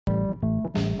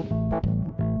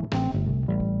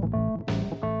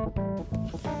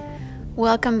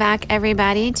Welcome back,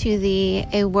 everybody, to the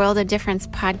A World of Difference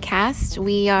podcast.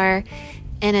 We are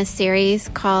in a series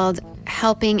called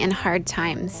Helping in Hard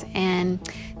Times, and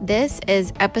this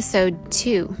is episode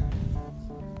 2.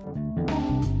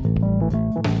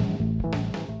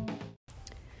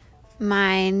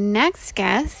 My next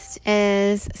guest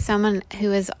is someone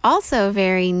who is also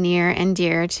very near and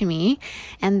dear to me,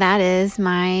 and that is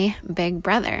my big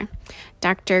brother,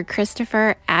 Dr.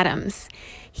 Christopher Adams.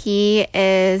 He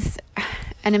is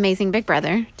an amazing big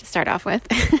brother to start off with,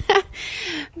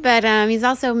 but he's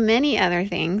also many other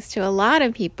things to a lot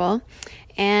of people.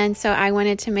 And so I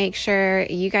wanted to make sure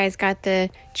you guys got the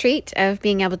treat of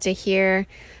being able to hear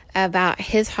about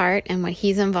his heart and what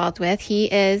he's involved with.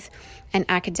 He is an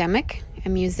academic, a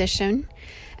musician,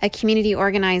 a community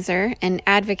organizer, an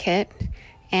advocate,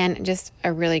 and just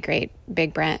a really great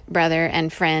big brother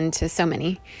and friend to so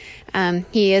many.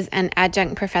 He is an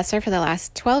adjunct professor for the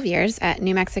last 12 years at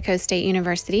New Mexico State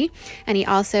University, and he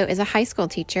also is a high school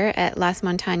teacher at Las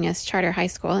Montañas Charter High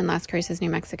School in Las Cruces, New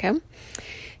Mexico.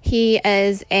 He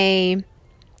has a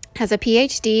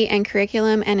PhD in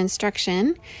curriculum and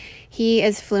instruction. He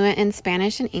is fluent in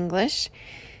Spanish and English.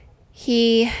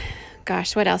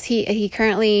 What else? He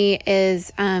currently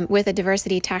is with a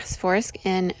diversity task force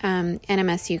in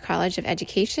NMSU College of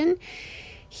Education.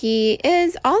 He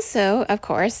is also, of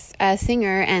course, a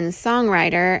singer and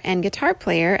songwriter and guitar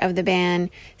player of the band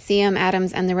C.M.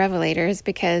 Adams and the Revelators,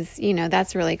 because,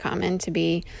 that's really common to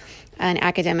be an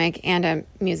academic and a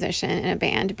musician in a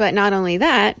band. But not only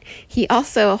that, he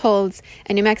also holds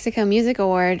a New Mexico Music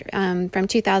Award from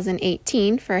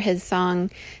 2018 for his song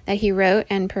that he wrote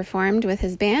and performed with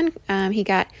his band. He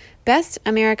got Best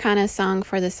Americana Song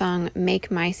for the song Make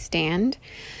My Stand.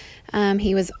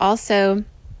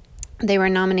 They were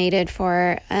nominated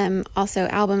for also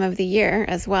Album of the Year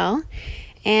as well,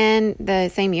 and the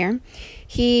same year.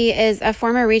 He is a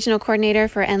former regional coordinator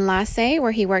for Enlace,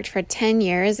 where he worked for 10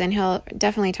 years, and he'll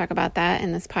definitely talk about that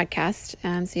in this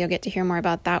podcast, so you'll get to hear more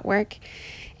about that work.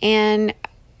 And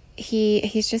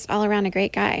he's just all around a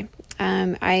great guy.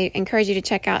 I encourage you to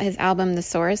check out his album, The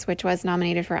Source, which was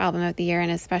nominated for Album of the Year,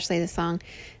 and especially the song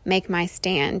Make My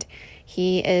Stand.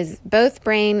 He is both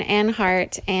brain and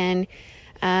heart, and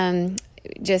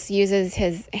just uses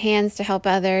his hands to help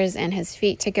others and his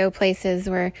feet to go places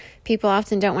where people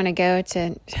often don't want to go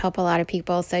to help a lot of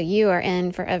people. So you are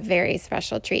in for a very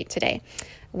special treat today.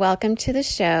 Welcome to the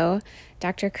show,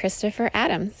 Dr. Christopher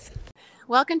Adams.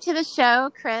 Welcome to the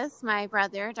show, Chris, my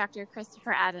brother, Dr.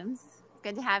 Christopher Adams.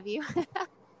 Good to have you.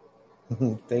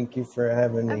 Thank you for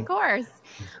having me. Of course.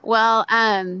 Well,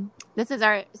 this is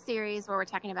our series where we're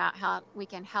talking about how we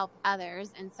can help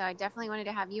others. And so I definitely wanted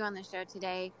to have you on the show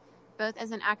today, both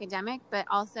as an academic, but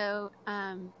also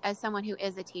as someone who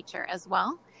is a teacher as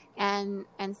well. And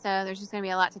so there's just going to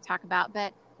be a lot to talk about.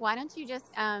 But why don't you just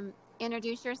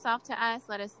introduce yourself to us?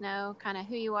 Let us know kind of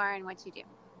who you are and what you do.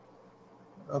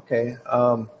 Okay.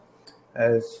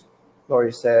 As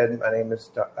Lori said, my name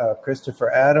is Christopher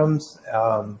Adams.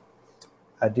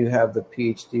 I do have the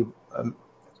PhD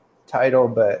title,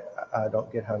 but I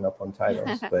don't get hung up on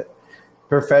titles. But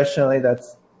professionally,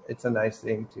 it's a nice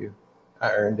thing to.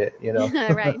 I earned it,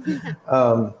 Right.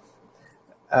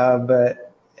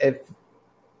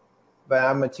 But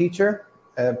I'm a teacher,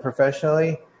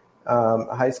 professionally,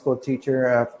 a high school teacher.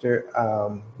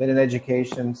 After been in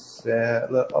education a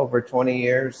little over 20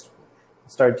 years.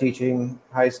 Started teaching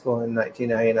high school in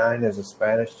 1999 as a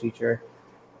Spanish teacher,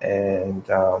 and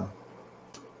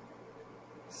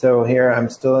so here I'm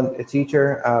still a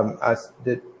teacher. I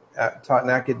taught in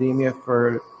academia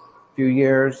for a few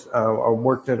years. I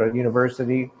worked at a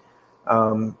university.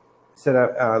 I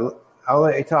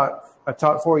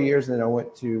taught 4 years, and then I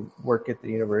went to work at the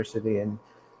university. And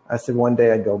I said one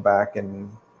day I'd go back,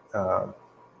 and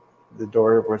the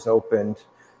door was opened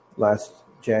last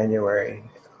January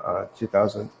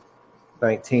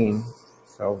 2019.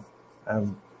 So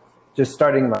I'm just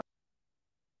starting my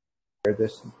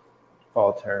this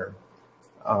fall term.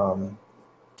 I'm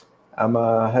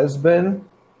a husband,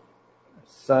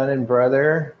 son, and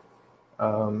brother.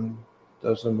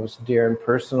 Those are the most dear and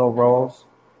personal roles,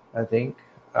 I think.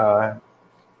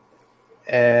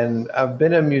 And I've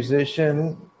been a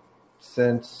musician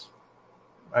since,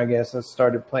 I guess, I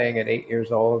started playing at 8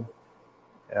 years old.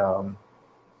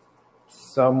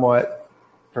 Somewhat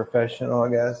professional, I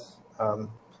guess.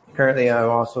 Currently, I'm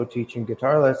also teaching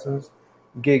guitar lessons.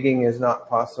 Gigging is not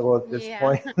possible at this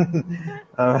point.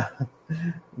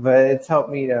 But it's helped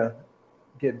me to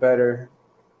get better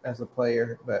as a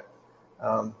player. But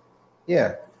so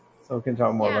we can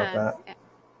talk more about that.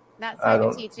 That side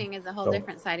of teaching is a whole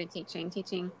different side of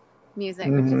teaching music,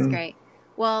 which is great.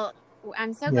 Well,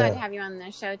 I'm so glad to Yeah. have you on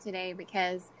the show today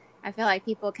because I feel like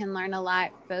people can learn a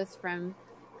lot both from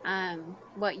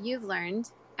what you've learned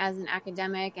as an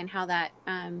academic and how that,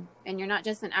 and you're not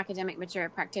just an academic, but you're a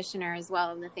practitioner as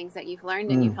well, and the things that you've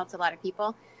learned and you've Mm. helped a lot of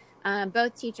people,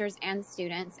 both teachers and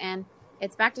students. And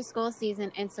it's back to school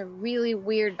season. And it's a really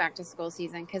weird back to school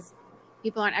season because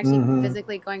people aren't actually Hmm.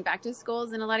 physically going back to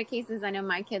schools in a lot of cases. I know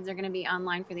my kids are going to be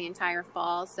online for the entire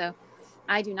fall. So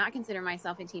I do not consider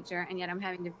myself a teacher, and yet I'm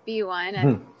having to be one,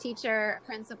 a teacher,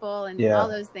 principal, and all Yeah.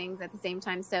 those things at the same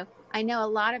time. So I know a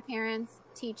lot of parents,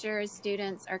 teachers,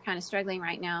 students are kind of struggling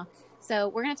right now. So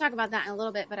we're going to talk about that in a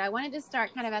little bit, but I wanted to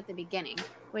start kind of at the beginning,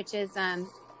 which is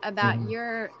about Hmm.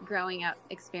 your growing up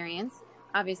experience.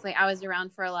 Obviously, I was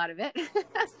around for a lot of it,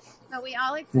 but we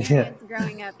all Yeah. experience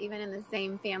growing up, even in the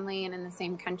same family and in the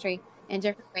same country, in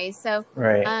different ways. So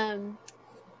Right.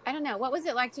 I don't know. What was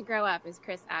it like to grow up as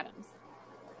Chris Adams?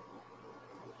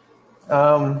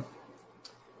 Um,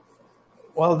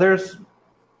 well, there's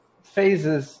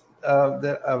phases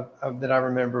that I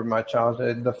remember in my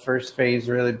childhood. The first phase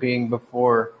really being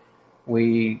before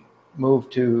we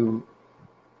moved to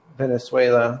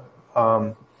Venezuela.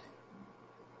 Um,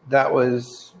 that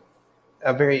was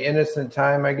a very innocent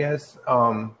time, I guess.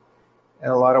 In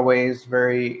a lot of ways,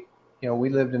 we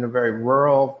lived in a very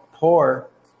rural, poor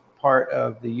part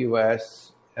of the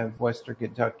U.S. of Western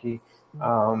Kentucky.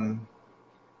 Um,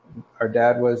 our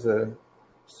dad was a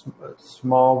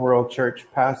small rural church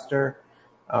pastor.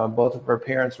 Both of our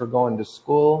parents were going to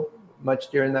school much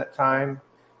during that time.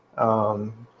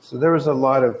 So there was a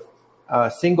lot of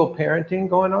single parenting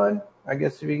going on, I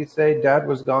guess if you could say. Dad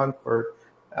was gone for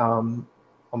um,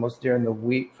 almost during the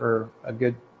week for a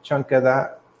good chunk of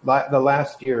that, the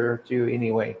last year or two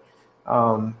anyway.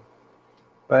 Um,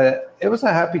 but it was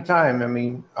a happy time. I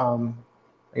mean, I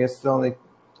guess there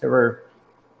were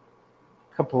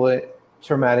a couple of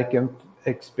traumatic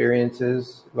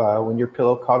experiences when your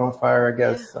pillow caught on fire, I Yeah.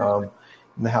 guess,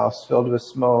 in the house filled with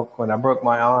smoke, when I broke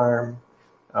my arm.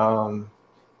 Um,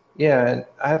 yeah, and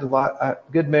I had a lot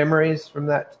good memories from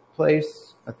that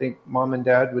place. I think mom and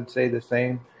dad would say the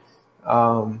same.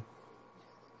 Um,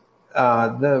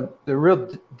 the real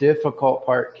difficult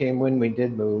part came when we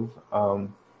did move.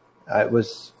 It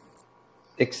was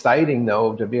exciting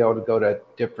though to be able to go to a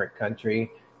different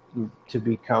country, to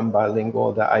become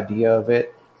bilingual. The idea of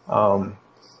it, um,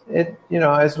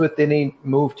 as with any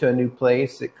move to a new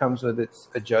place, it comes with its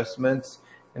adjustments,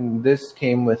 and this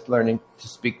came with learning to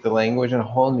speak the language and a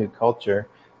whole new culture,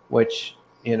 which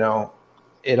it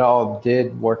all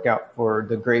did work out for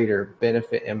the greater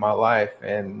benefit in my life.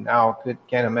 And now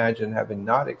can't imagine having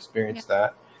not Yeah. experienced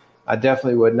that. I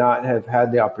definitely would not have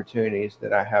had the opportunities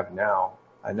that I have now.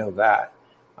 I know that.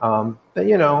 But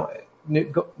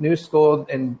new school,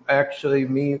 and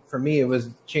actually for me, it was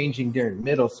changing during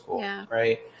middle school, Yeah.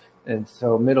 right? And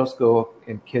so middle school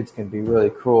and kids can be really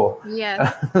cruel. Yes.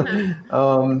 I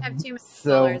have too many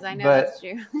scholars. I know that's But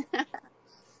true.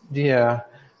 yeah,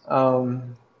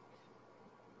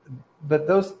 but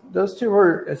those two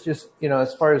were, it's just,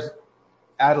 as far as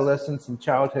adolescence and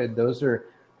childhood, those are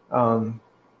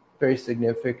very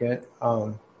significant.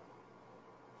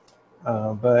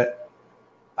 But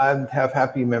I have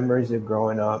happy memories of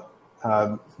growing up,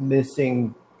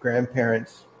 missing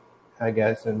grandparents, I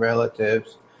guess, and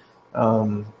relatives.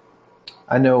 Um,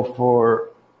 I know for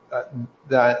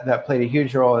that played a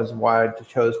huge role as why I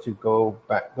chose to go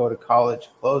to college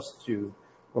close to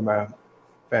where my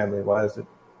family was.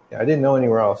 I didn't know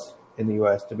anywhere else in the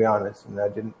U.S., to be honest, and I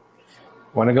didn't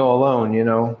want to go alone.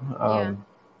 Yeah.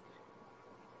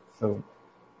 So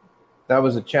that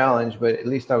was a challenge, but at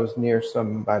least I was near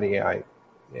somebody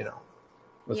you know,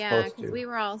 was Yeah. close Because to. we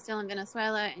were all still in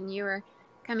Venezuela and you were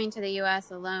coming to the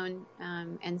U.S. alone.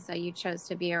 And so you chose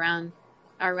to be around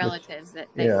our Which, relatives that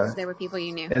yeah, they were people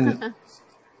you knew. and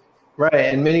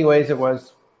right, in many ways,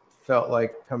 felt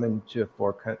like coming to a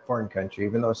foreign country,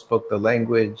 even though I spoke the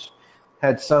language,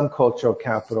 had some cultural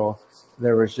capital.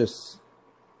 There was just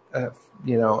a,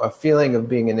 a feeling of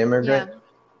being an Yeah. immigrant.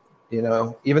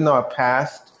 Even though I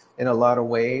passed in a lot of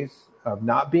ways of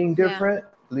not being Yeah. different,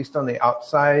 at least on the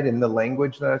outside, and the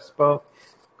language that I spoke,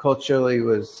 culturally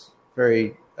was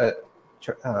very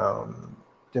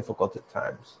difficult at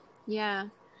times. Yeah.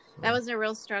 That So, was a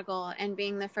real struggle. And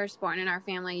being the firstborn in our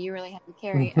family, you really had to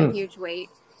carry a mhm. huge weight.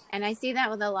 And I see that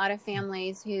with a lot of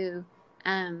families who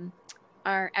um,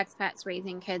 are expats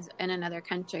raising kids in another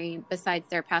country besides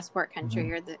their passport country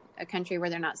Mhm. or a country where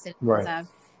they're not citizens Right. of.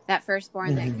 That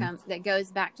firstborn Hmm. that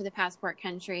goes back to the passport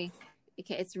country,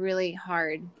 it's really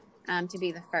hard to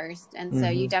be the first. And so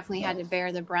you Hmm. definitely had to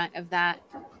bear the brunt of that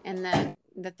in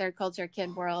the third culture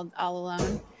kid world all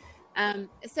alone.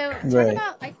 So talk Right.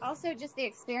 about like also just the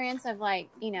experience of like,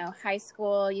 high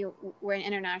school, you were in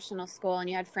international school and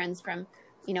you had friends from,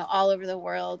 all over the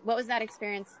world. What was that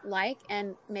experience like?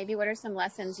 And maybe what are some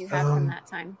lessons you have from Um, that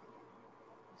time?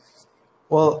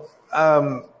 well,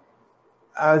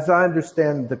 as I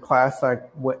understand, the class I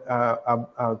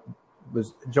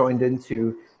was joined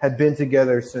into had been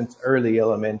together since early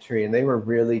elementary, and they were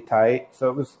really tight. So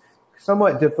it was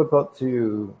somewhat difficult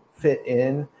to fit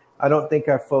in. I don't think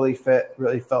I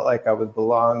really felt like I was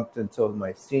belonged until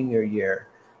my senior year.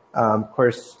 Of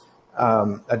course,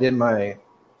 I did my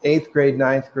eighth grade,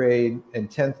 ninth grade, and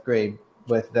 10th grade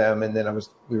with them, and then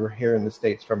we were here in the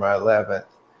States for my 11th.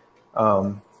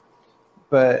 Um,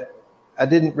 but I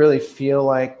didn't really feel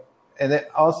like, and then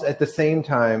also at the same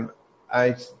time,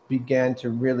 I began to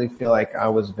really feel like I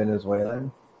was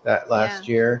Venezuelan that Yeah. last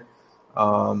year.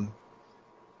 Um,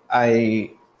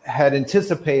 I had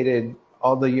anticipated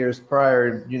all the years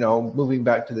prior, moving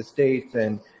back to the States,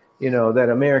 and, that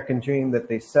American dream that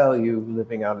they sell you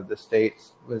living out of the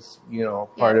States was, Yeah.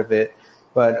 part of it.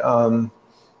 But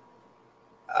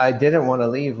I didn't want to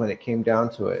leave when it came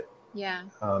down to it. Yeah.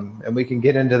 And we can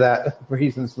get into that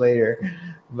reasons later.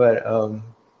 But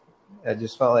I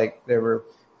just felt like there were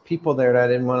people there that I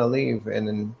didn't want to leave. And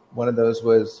then one of those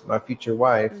was my future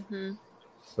wife. Mm-hmm.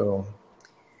 So,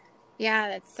 Yeah,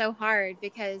 that's so hard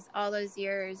because all those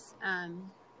years,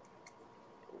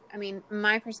 I mean,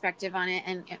 my perspective on it,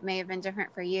 and it may have been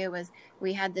different for you, was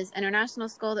we had this international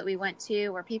school that we went to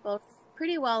where people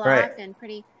pretty well right. off and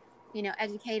pretty,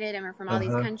 educated and were from all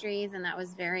these Uh-huh. countries, and that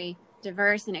was very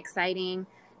diverse and exciting.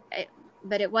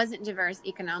 But it wasn't diverse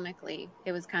economically.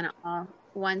 It was kind of all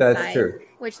one That's side, true.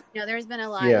 which, there's been a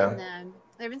lot Yeah. in the,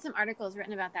 there have been some articles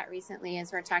written about that recently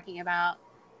as we're talking about,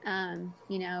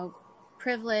 you know,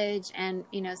 privilege and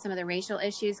some of the racial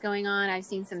issues going on. I've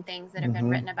seen some things that have been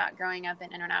Mm-hmm. written about growing up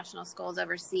in international schools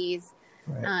overseas,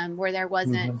 Right. where there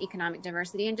wasn't Mm-hmm. economic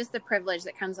diversity and just the privilege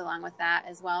that comes along with that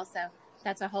as well. So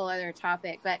that's a whole other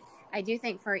topic. But I do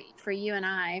think for you and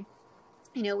I,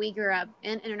 we grew up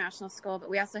in international school, but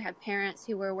we also had parents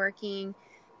who were working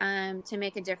to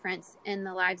make a difference in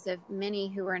the lives of many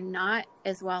who were not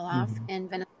as well off Mm-hmm. in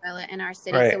Venezuela, in our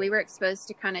city. So Right. we were exposed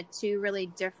to kind of two really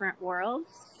different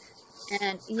worlds.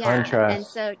 And yeah, and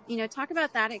Contrast. so, talk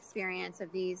about that experience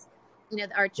of these,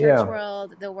 our church Yeah.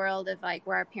 world, the world of like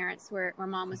where our parents were, where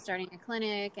mom was starting a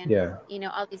clinic and, Yeah.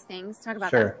 all these things. Talk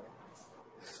about that. Sure.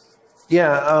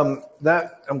 Yeah.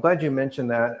 That I'm glad you mentioned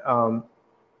that.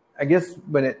 I guess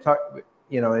when it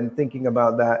in thinking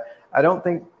about that, I don't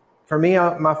think for me,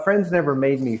 my friends never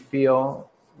made me feel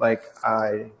like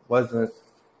I was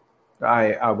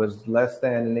less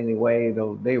than in any way,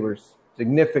 though they were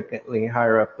significantly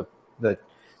higher up the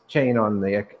chain on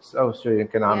the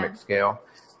socioeconomic Yeah. scale.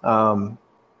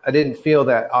 I didn't feel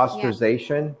that Yeah.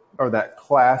 ostracization or that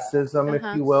classism, if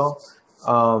Uh-huh. you will.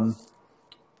 Um,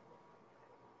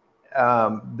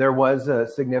 there was a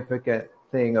significant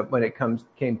thing when it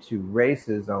came to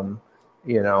racism,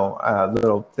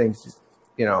 little things,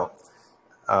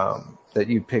 that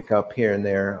you pick up here and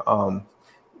there.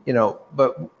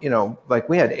 But like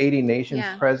we had 80 nations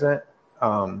Yeah. present.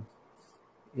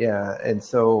 Yeah, and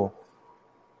so,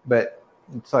 but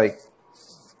it's like,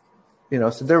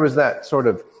 so there was that sort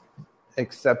of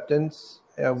acceptance,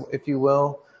 if you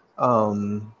will.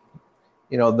 The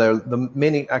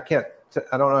many, I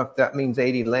don't know if that means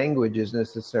 80 languages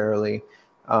necessarily.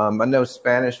 I know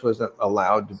Spanish wasn't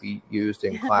allowed to be used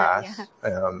in class,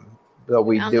 though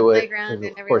we On do the it. playground and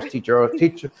Of course,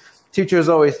 everywhere. teachers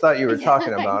always thought you were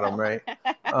talking I about them, know. right?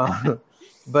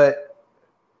 But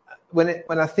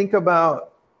when I think about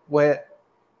what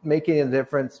making a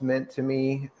difference meant to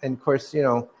me, and of course, you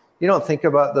don't think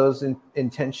about those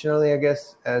intentionally, I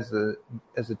guess, as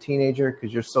a teenager,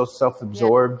 because you're so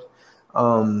self-absorbed.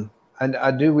 And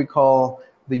I do recall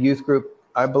the youth group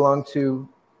I belonged to,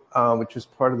 which was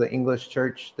part of the English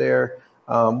church there.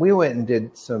 We went and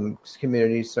did some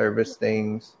community service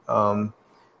things. So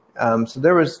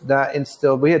there was that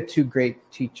instilled. We had two great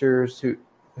teachers who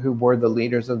were the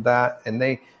leaders of that, and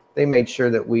they made sure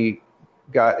that we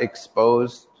got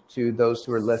exposed to those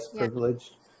who were less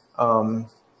privileged.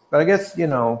 But I guess,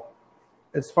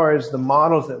 as far as the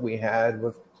models that we had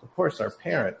with, of course, our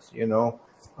parents,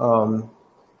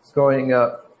 growing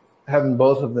up, having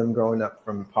both of them growing up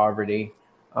from poverty,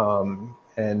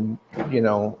 and,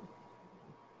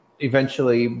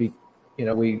 eventually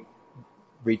we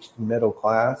reached middle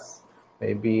class,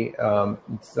 maybe,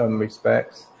 in some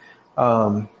respects.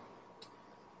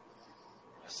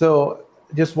 So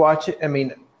just watch it. I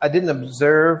mean, I didn't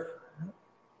observe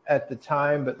at the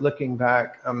time, but looking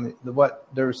back,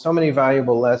 there were so many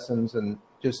valuable lessons and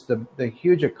just the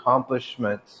huge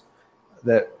accomplishments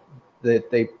that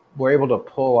they were able to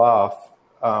pull off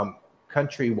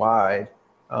countrywide.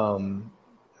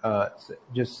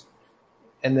 Just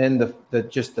and then the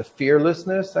just the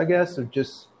fearlessness, I guess, of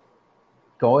just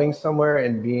going somewhere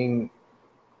and being,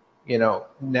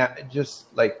 just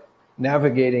like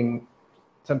navigating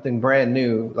something brand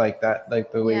new like that,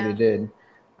 like the way they did,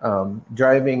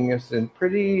 driving us in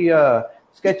pretty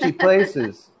sketchy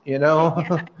places, at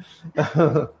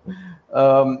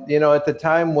the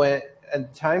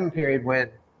time period when,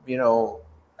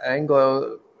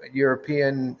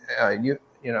 Anglo-European,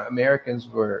 Americans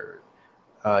were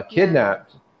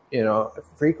kidnapped,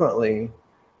 frequently.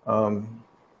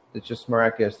 It's just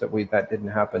miraculous that didn't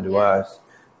happen to us.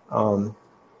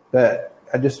 But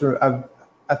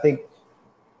I think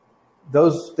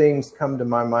those things come to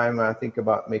my mind when I think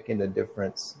about making a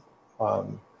difference.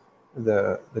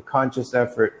 The conscious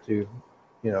effort to,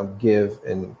 give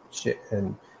and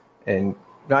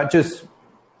not just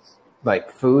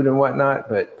like food and whatnot,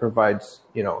 but provides,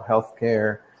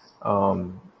 healthcare,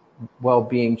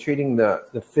 well-being, treating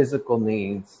the physical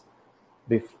needs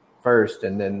first,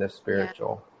 and then the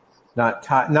spiritual, not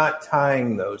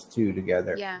tying those two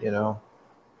together.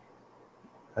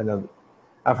 I know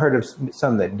I've heard of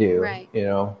some that do. Right.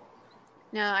 No,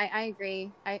 I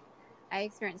agree. I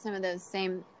experienced some of those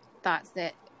same thoughts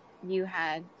that you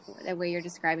had, the way you're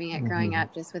describing it, growing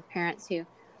up, just with parents who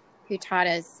taught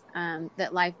us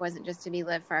that life wasn't just to be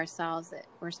lived for ourselves, that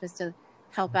we're supposed to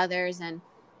help others, and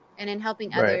in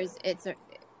helping others, it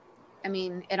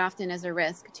often is a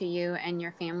risk to you and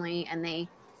your family. And they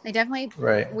definitely,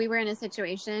 we were in a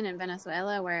situation in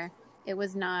Venezuela where it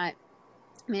was not,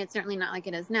 it's certainly not like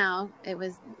it is now. It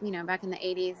was, back in the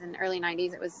 80s and early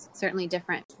 90s, it was certainly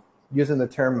different. Using the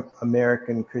term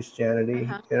American Christianity,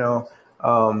 I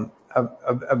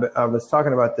was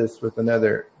talking about this with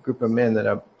another group of men that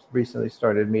I've recently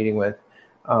started meeting with,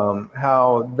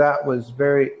 how that was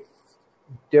very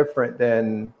different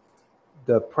than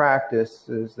the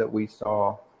practices that we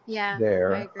saw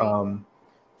there. I agree.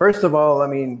 First of all,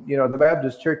 the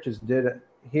Baptist churches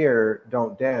here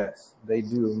don't dance. They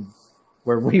do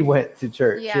where we went to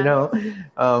church,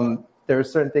 there were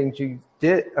certain things you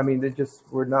did. They just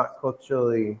were not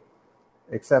culturally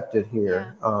accepted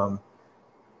here.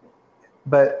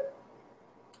 But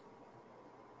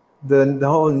the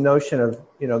whole notion of,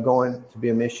 going to be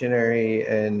a missionary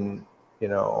and,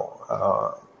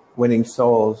 winning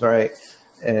souls, right,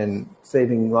 and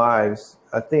saving lives,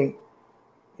 I think,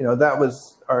 that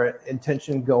was our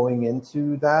intention going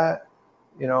into that,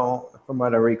 from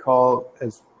what I recall,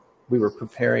 as we were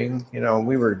preparing.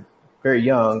 We were very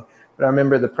young, but I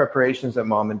remember the preparations that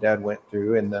Mom and Dad went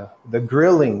through, and the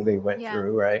grilling they went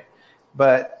through, right?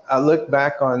 But I look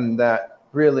back on that,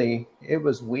 really, it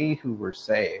was we who were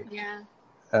saved.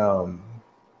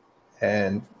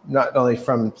 And not only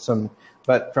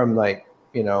but from like,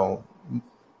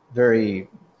 very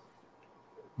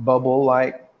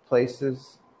bubble-like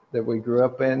places that we grew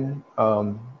up in.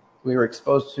 We were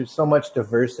exposed to so much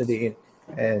diversity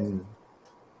and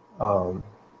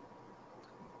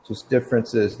just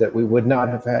differences that we would not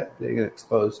have had to get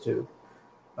exposed to.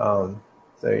 I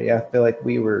feel like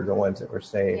we were the ones that were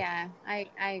saved. Yeah, I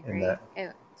agree. It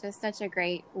was just such a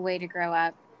great way to grow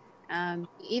up.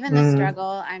 Even the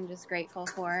struggle, I'm just grateful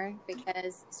for,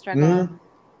 because struggle,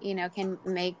 can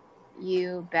make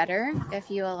you better if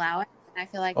you allow it. And I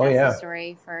feel like that's the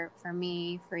story for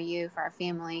me, for you, for our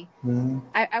family.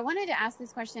 I wanted to ask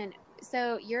this question.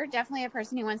 So you're definitely a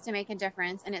person who wants to make a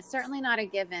difference, and it's certainly not a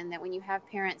given that when you have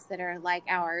parents that are like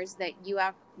ours, that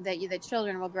the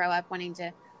children will grow up wanting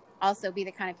to also be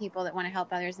the kind of people that want to help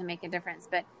others and make a difference.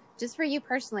 But just for you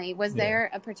personally, was there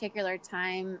a particular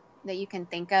time that you can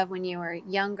think of when you were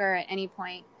younger at any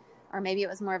point, or maybe it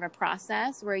was more of a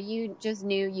process where you just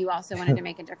knew you also wanted to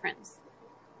make a difference?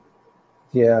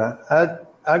 Yeah, I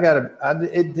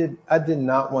did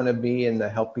not want to be in the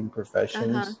helping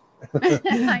professions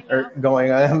or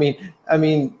going on. I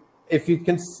mean, if you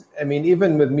can,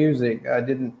 even with music, I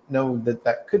didn't know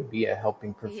that could be a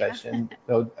helping profession.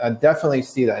 So I definitely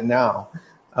see that now.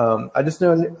 I just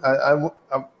know I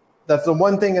that's the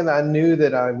one thing that I knew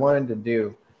that I wanted to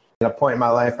do. At a point in my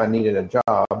life, I needed a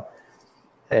job,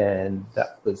 and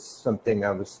that was something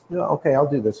I was, okay, I'll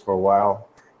do this for a while.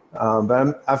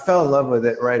 But I fell in love with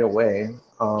it right away.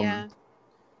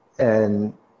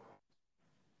 And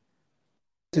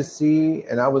to see,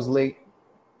 and I was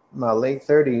my late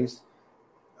 30s,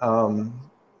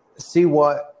 see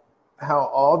how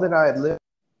all that I had lived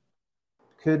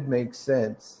could make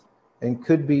sense and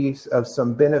could be of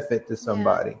some benefit to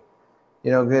somebody.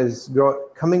 you know, because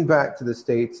coming back to the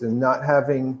States and not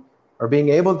having or being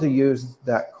able to use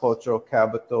that cultural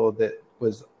capital that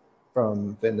was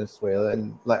from Venezuela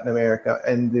and Latin America,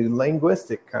 and the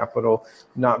linguistic capital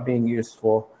not being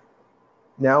useful.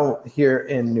 Now here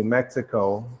in New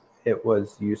Mexico, it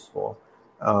was useful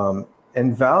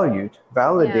and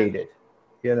validated.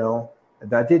 Yeah. You know,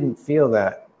 I didn't feel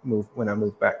that move when I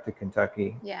moved back to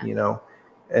Kentucky. Yeah. You know,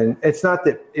 and it's not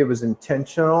that it was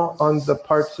intentional on the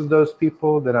parts of those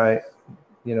people that I,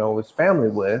 you know, was family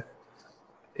with.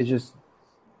 It's just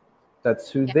that's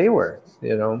who they were.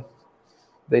 You know,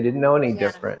 they didn't know any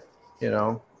different. You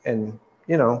know, and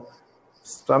you know,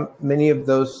 many of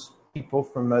those people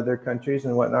from other countries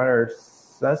and whatnot are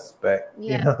suspect.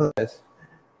 You know, as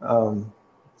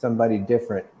somebody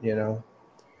different. You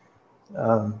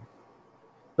know,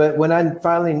 but when I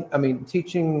finally, I mean,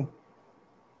 teaching,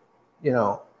 you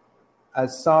know, I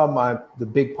saw the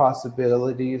big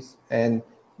possibilities, and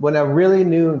when I really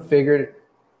knew and figured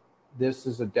this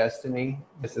is a destiny,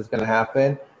 this is going to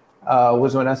happen,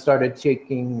 was when I started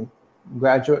taking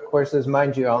graduate courses.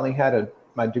 Mind you, I only had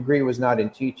my degree was not in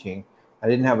teaching. I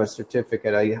didn't have a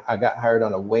certificate. I got hired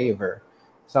on a waiver,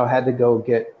 so I had to go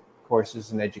get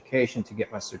courses in education to get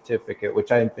my certificate,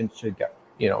 which I eventually got.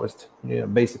 You know, was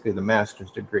basically the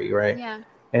master's degree, right? Yeah.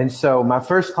 And so my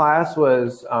first class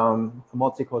was a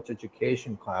multicultural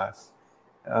education class,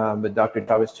 with Dr.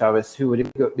 Chavez, who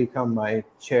would become my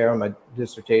chair on my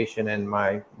dissertation and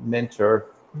my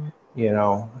mentor, you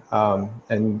know,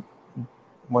 and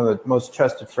one of the most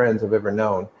trusted friends I've ever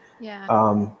known. Yeah.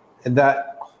 And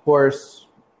that course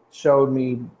showed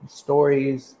me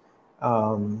stories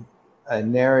and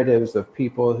narratives of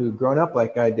people who'd grown up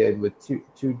like I did with two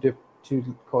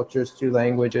cultures, two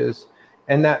languages,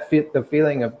 and the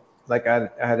feeling of like I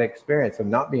had experience of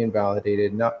not being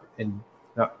validated, not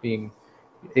being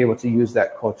able to use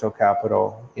that cultural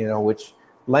capital, you know, which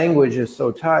language is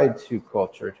so tied to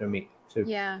culture to me,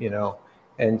 you know,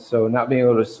 and so not being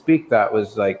able to speak that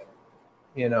was like,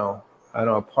 you know, I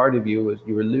know a part of you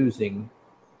were losing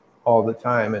all the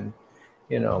time, and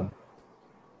you know,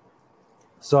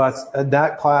 so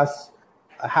that class,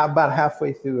 about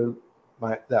halfway through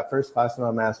that first class of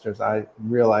my master's, I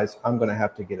realized I'm going to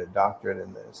have to get a doctorate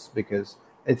in this because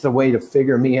it's a way to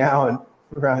figure me out.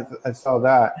 I saw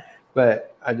that,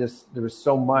 but there was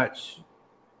so much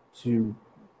to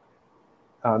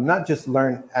not just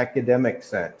learn academic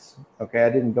sense. Okay, I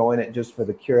didn't go in it just for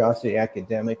the curiosity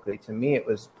academically. To me, it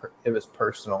was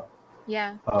personal.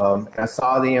 Yeah. I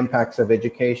saw the impacts of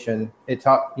education. It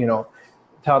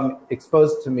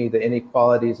exposed to me the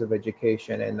inequalities of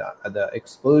education and the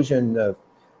exclusion of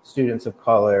students of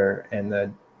color and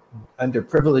the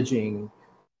underprivileging,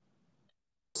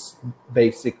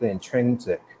 basically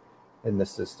intrinsic in the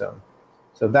system.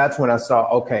 So that's when I saw,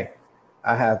 okay,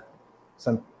 I have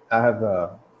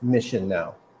a mission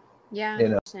now. Yeah. You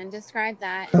know? And describe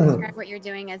that. Describe what you're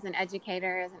doing as an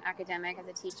educator, as an academic, as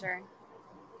a teacher.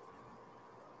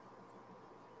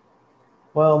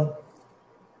 Well,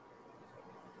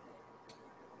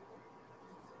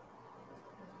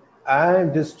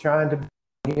 I'm just trying to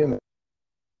be human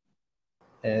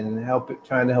and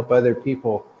trying to help other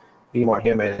people be more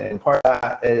human. And part of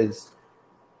that is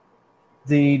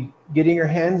the getting your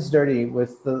hands dirty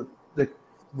with the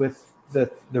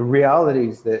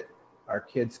realities that our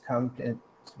kids come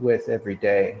with every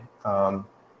day.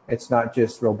 It's not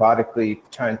just robotically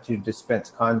trying to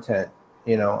dispense content.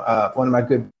 You know, one of my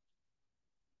good,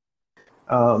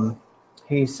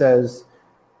 he says,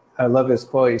 I love his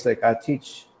quote. He's like, I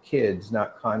teach kids,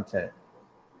 not content.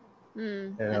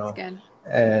 That's good.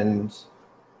 And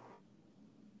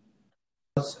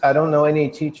I don't know any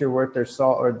teacher worth their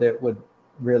salt or that would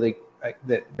really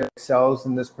that excels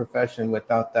in this profession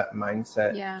without that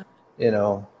mindset. Yeah. You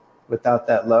know, without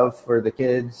that love for the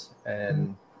kids,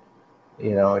 and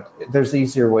you know, there's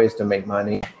easier ways to make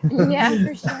money. Yeah,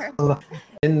 for sure.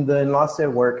 In the enlace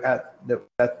work at the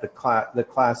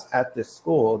class at this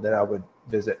school that I would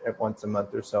visit once a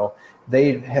month or so,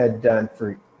 they had done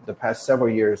for the past several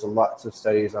years lots of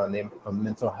studies on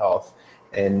mental health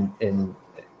and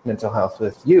mental health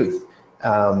with youth,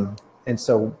 and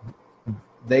so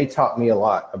they taught me a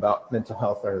lot about mental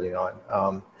health early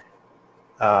on,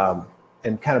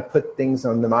 and kind of put things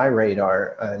on my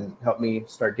radar and helped me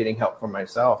start getting help for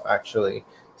myself, actually.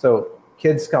 So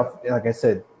kids, like I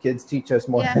said, kids teach us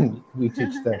more than we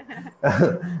teach them.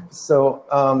 So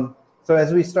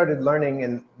as we started learning,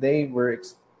 and we were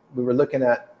looking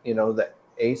at, you know, the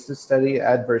ACEs study,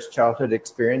 Adverse Childhood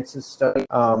Experiences study,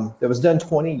 that was done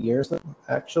 20 years ago,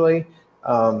 actually.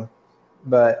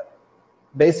 But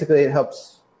basically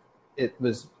it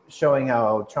was showing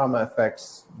how trauma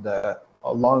affects the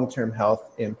long-term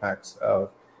health impacts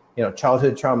of,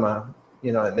 childhood trauma,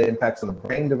 and the impacts on the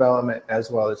brain development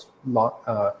as well as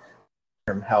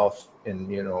long-term health in,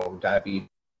 diabetes,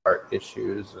 heart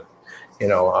issues, you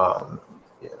know, um,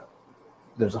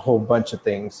 there's a whole bunch of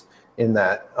things in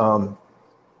that.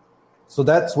 So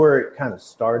that's where it kind of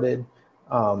started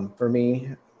for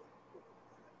me.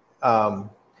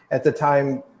 At the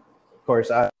time, of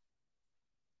course, I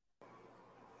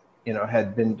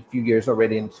had been a few years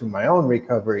already into my own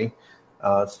recovery,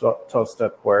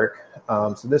 12-step work.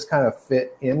 So this kind of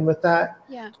fit in with that.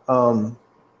 Yeah.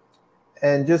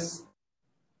 And just,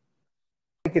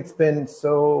 I think it's been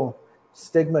so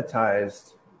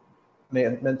stigmatized,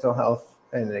 mental health,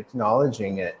 and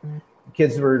acknowledging it.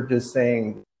 Kids were just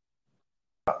saying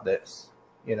about this,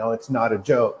 it's not a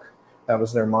joke. That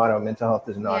was their motto: mental health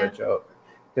is not a joke.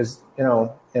 Because,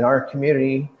 in our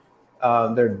community,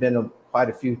 there had been quite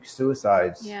a few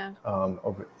suicides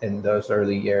over in those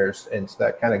early years. And so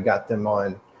that kind of got them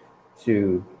on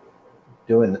to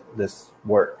doing this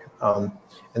work. And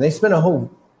they spent a whole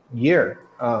year,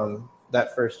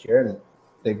 that first year, and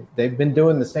they've been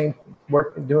doing the same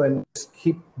work,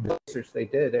 keep the research they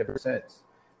did ever since.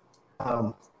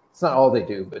 It's not all they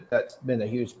do, but that's been a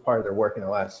huge part of their work in the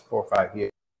last 4 or 5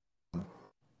 years. It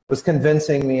was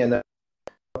convincing me, and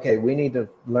okay, we need to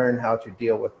learn how to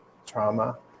deal with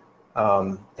trauma,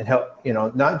 and help,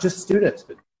 not just students,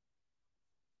 but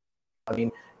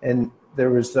and there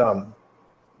was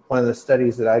one of the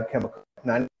studies that I'd come across,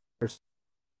 90%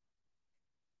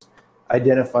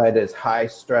 identified as high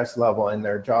stress level in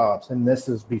their jobs, and this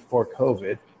is before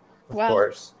COVID, of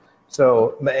course.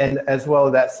 So, and as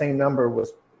well, that same number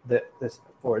was this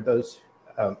for those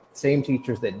same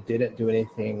teachers that didn't do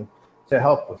anything to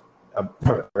help with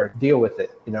or deal with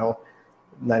it.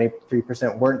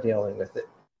 93% weren't dealing with it.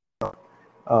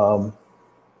 I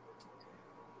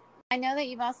know that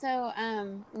you've also,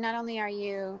 not only are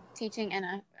you teaching in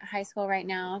a high school right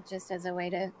now, just as a way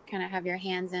to kind of have your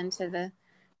hands into the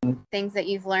things that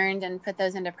you've learned and put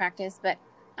those into practice, but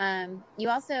you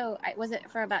also, was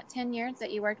it for about 10 years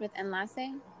that you worked with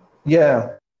Enlace?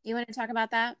 Yeah. You want to talk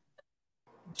about that?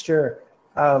 Sure.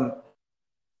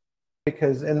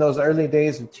 Because in those early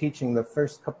days of teaching, the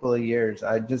first couple of years,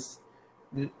 I don't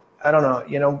know, I don't know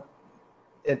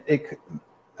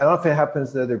if it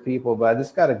happens to other people, but I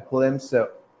just got a glimpse of,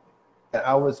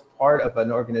 I was part of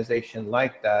an organization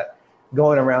like that,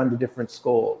 going around to different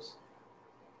schools.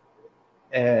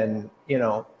 And,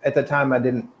 at the time I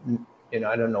didn't,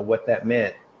 I don't know what that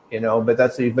meant, but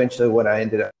that's eventually what I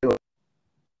ended up doing.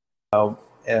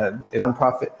 And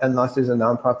Enlace is a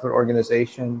nonprofit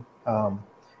organization,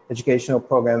 educational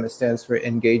program. It stands for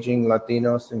Engaging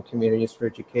Latinos in Communities for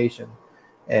Education.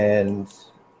 And,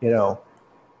 we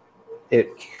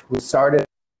started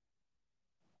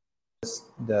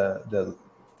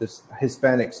this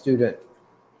Hispanic student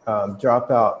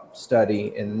dropout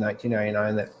study in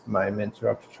 1999 that my mentor,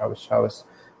 Dr. Chavez,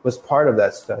 was part of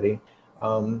that study.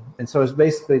 And so it's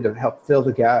basically to help fill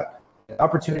the gap,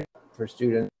 opportunity for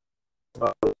students,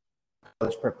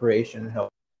 college preparation, help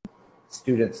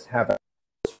students have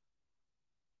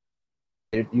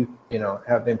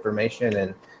have information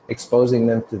and exposing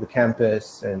them to the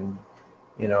campus, and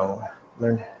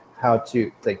learn how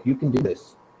to, you can do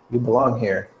this, you belong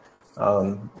here.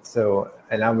 So,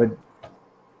 and I would,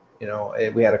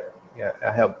 we had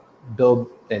I helped build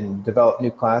and develop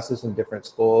new classes in different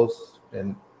schools,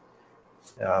 and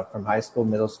from high school,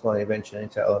 middle school, and eventually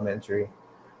into elementary.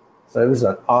 So it was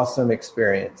an awesome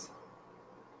experience.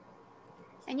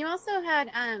 And you also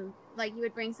had, you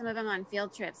would bring some of them on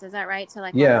field trips, is that right? To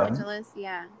Los Angeles?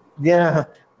 Yeah. Yeah.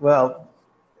 Well,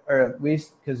 our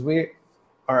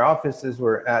offices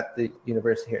were at the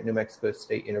university here at New Mexico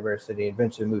State University,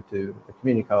 eventually moved to the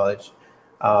community college.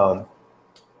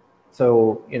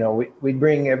 So, we'd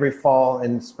bring every fall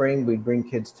and spring, we'd bring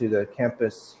kids to the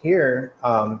campus here,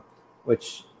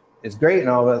 which is great and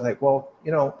all. But well,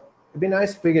 it'd be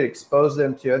nice if we could expose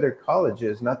them to other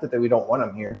colleges. Not that we don't want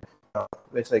them here.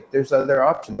 It's there's other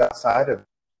options outside of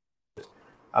it.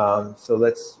 So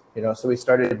let's, so we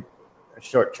started a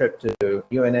short trip to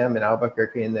UNM in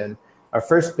Albuquerque, and then our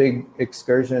first big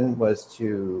excursion was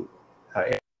to,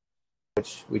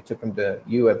 which we took them to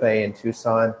U of A in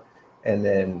Tucson, and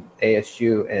then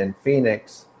ASU in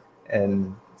Phoenix.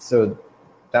 And so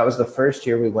that was the first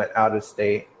year we went out of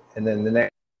state. And then the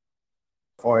next,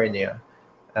 California,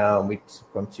 we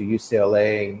took them to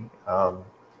UCLA,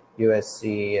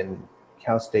 USC, and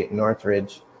Cal State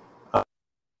Northridge,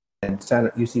 and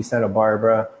UC Santa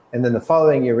Barbara. And then the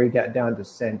following year, we got down to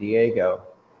San Diego.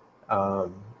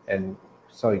 And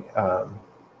so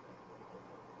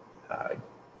uh,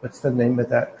 what's the name of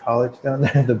that college down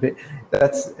there?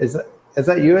 Is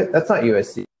that you? That's not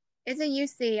USC. It's a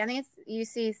UC. I think it's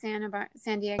UC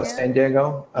San Diego. San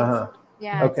Diego.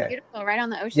 Yeah, it's Okay. beautiful, right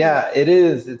on the ocean. Yeah, it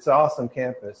is. It's an awesome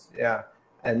campus. Yeah,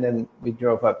 and then we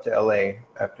drove up to LA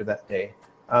after that day,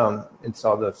 and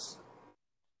saw those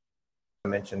I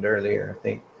mentioned earlier, I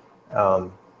think.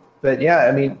 But yeah,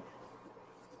 I mean,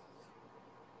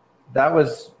 that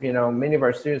was, many of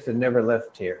our students had never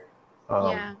left here.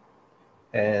 Yeah.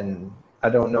 And I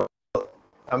don't know.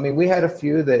 I mean, we had a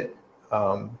few that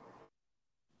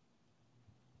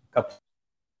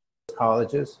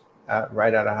colleges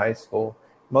right out of high school.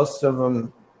 Most of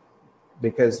them,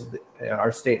 because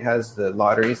our state has the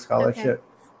lottery scholarship,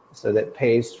 so that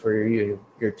pays for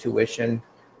your tuition,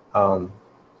 from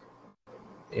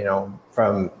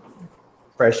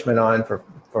freshman on for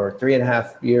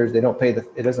 3.5 years. They don't pay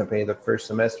it doesn't pay the first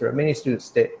semester. Many students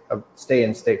stay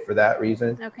in state for that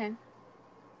reason. Okay.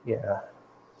 Yeah.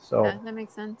 So that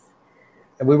makes sense.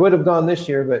 And we would have gone this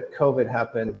year, but COVID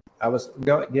happened. I was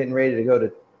getting ready to go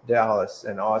to Dallas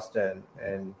and Austin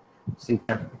and see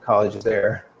colleges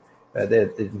there. That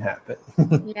didn't happen.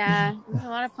 Yeah, there's a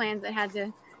lot of plans that had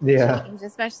to change,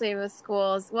 especially with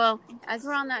schools. Well, as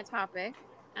we're on that topic,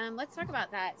 let's talk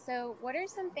about that. So what are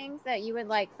some things that you would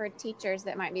like for teachers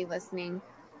that might be listening,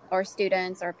 or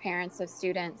students or parents of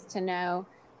students, to know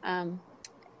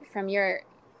from your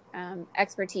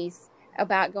expertise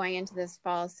about going into this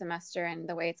fall semester and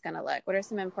the way it's going to look? What are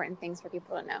some important things for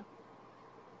people to know?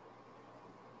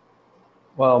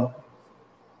 Well,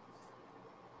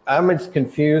 I'm as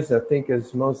confused, I think,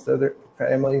 as most other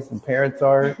families and parents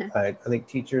are. I think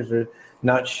teachers are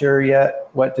not sure yet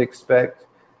what to expect.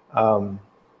 We're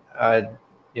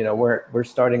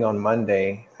starting on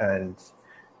Monday, and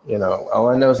all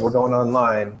I know is we're going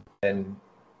online, and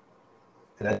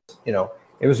it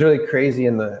was really crazy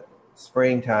in the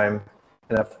springtime,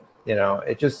 and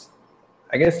I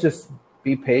guess just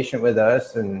be patient with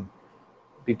us, and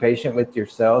be patient with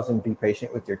yourselves, and be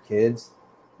patient with your kids.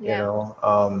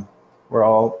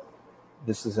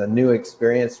 This is a new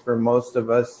experience for most of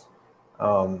us,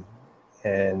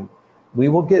 and we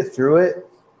will get through it.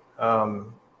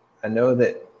 I know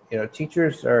that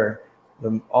teachers are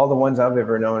all the ones I've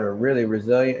ever known are really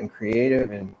resilient and creative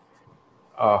and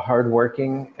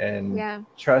hardworking, and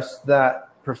trust that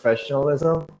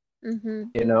professionalism.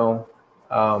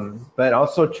 But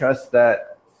also trust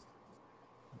that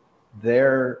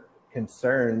their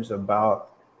concerns about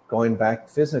going back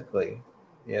physically,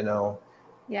 many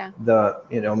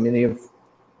of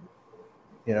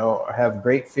have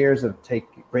great fears of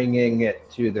bringing it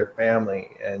to their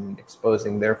family and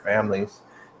exposing their families,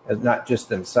 as not just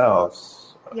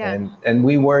themselves. And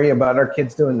we worry about our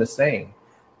kids doing the same.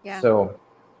 So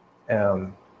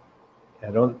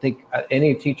I don't think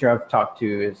any teacher I've talked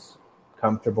to is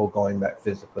comfortable going back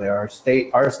physically. Our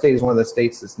state is one of the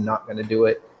states that's not going to do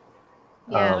it.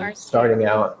 Starting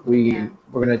out, we're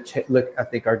going to look. I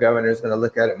think our governor is going to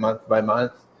look at it month by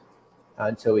month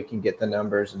until we can get the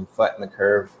numbers and flatten the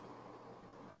curve.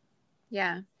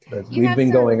 Yeah, but we've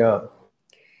been going up.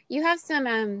 You have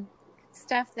some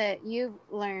stuff that you've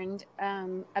learned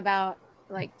about,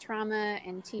 like, trauma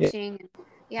and teaching.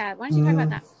 Yeah, why don't you talk about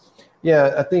that?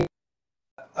 Yeah, I think,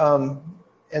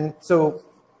 and so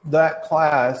that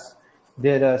class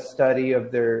did a study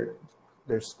of their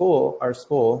school, our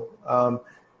school,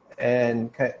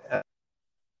 and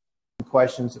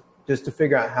questions just to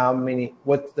figure out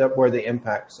what were the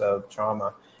impacts of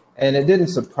trauma. And it didn't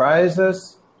surprise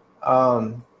us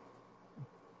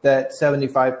that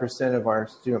 75% of our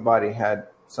student body had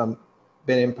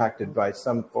been impacted by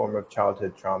some form of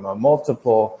childhood trauma.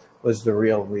 Multiple was the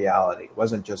real reality. It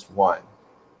wasn't just one.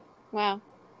 Wow.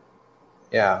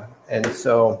 Yeah. And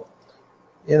so,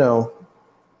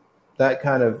 that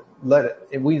kind of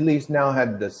we at least now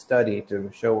had the study to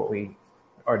show what we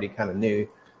already kind of knew.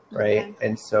 Right. Okay.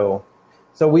 And so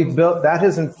we've built, that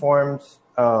has informed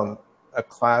a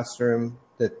classroom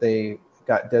that they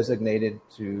got designated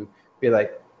to be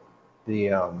like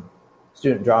the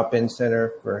student drop-in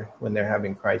center for when they're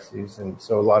having crises. And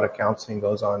so a lot of counseling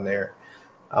goes on there.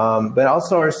 But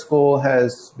also our school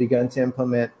has begun to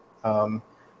implement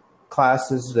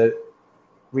classes that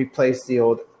replace the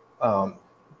old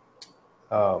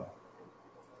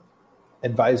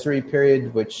advisory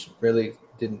period, which really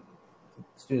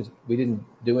we didn't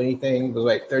do anything. It was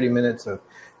like 30 minutes of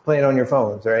playing on your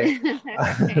phones, right?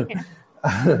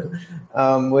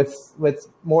 With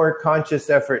more conscious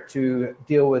effort to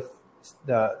deal with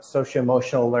the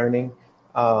socio-emotional learning.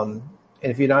 And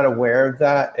if you're not aware of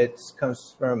that,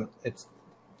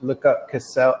 look up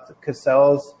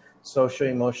Cassell's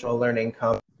Social-Emotional Learning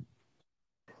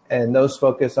and those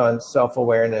focus on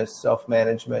self-awareness,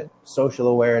 self-management, social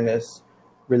awareness,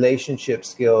 relationship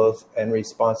skills, and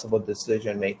responsible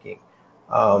decision making.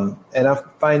 And I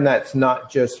find that's not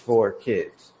just for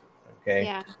kids. Okay.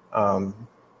 Yeah.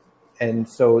 And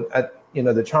so,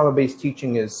 the trauma-based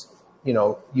teaching is,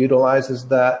 utilizes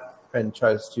that and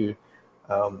tries to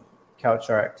couch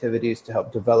our activities to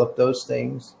help develop those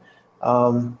things.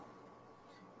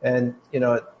 And,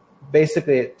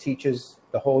 basically it teaches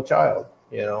the whole child,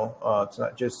 it's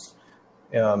not just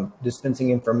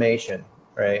dispensing information,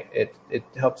 right? It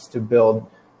helps to build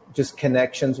just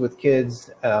connections with kids.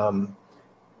 A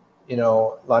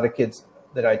lot of kids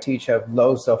that I teach have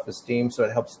low self-esteem, so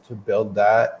it helps to build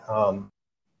that.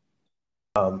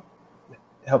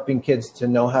 Helping kids to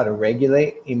know how to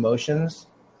regulate emotions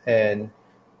and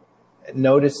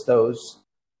notice those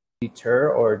deter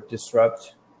or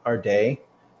disrupt our day,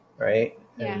 right?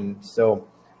 Yeah. And so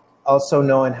also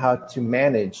knowing how to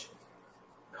manage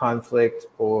conflict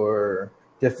or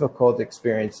difficult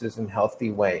experiences in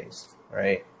healthy ways,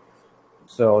 right?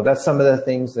 So that's some of the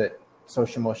things that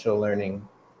social emotional learning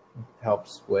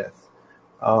helps with.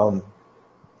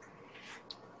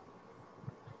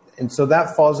 And so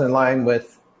that falls in line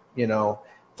with,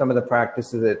 some of the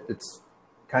practices that's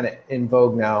kind of in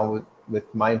vogue now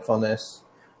with mindfulness,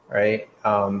 right?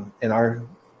 In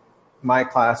my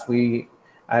class, I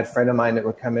had a friend of mine that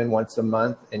would come in once a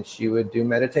month, and she would do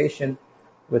meditation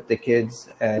with the kids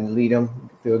and lead them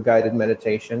through a guided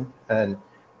meditation, and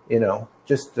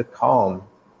just to calm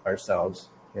ourselves,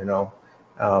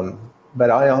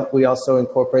 But we also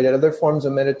incorporated other forms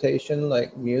of meditation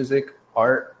like music,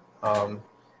 art,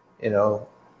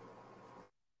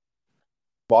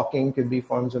 walking could be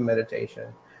forms of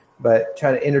meditation, but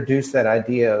try to introduce that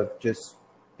idea of just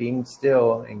being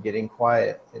still and getting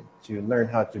quiet and to learn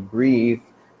how to breathe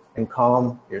and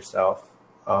calm yourself.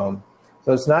 So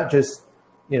it's not just,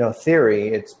 theory,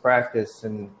 it's practice.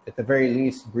 And at the very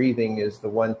least, breathing is the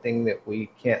one thing that we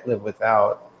can't live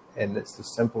without. And it's the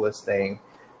simplest thing,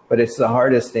 but it's the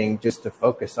hardest thing just to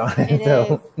focus on it. It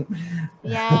is.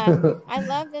 Yeah. I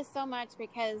love this so much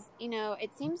because,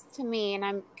 it seems to me, and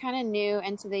I'm kind of new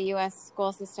into the U.S.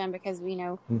 school system because,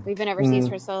 we've been overseas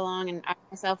for so long, and I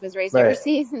myself was raised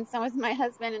overseas, and so was my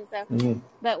husband. And so,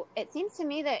 but it seems to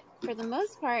me that for the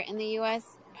most part in the U.S.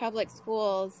 public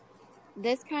schools,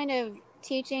 this kind of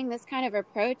teaching, this kind of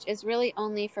approach is really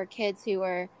only for kids who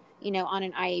are, on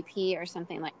an IEP or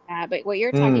something like that. But what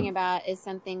you're talking about is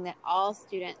something that all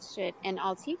students should, and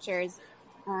all teachers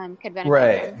could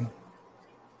benefit from.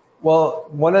 Well,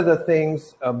 one of the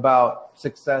things about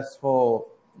successful,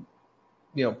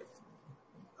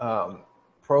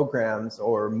 programs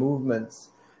or movements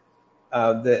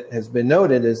that has been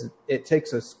noted is it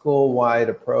takes a school-wide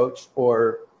approach,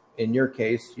 or in your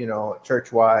case,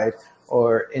 church-wide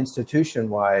or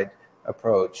institution-wide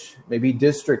approach, maybe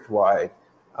district-wide.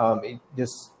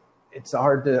 It's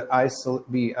hard to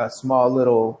be a small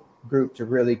little group to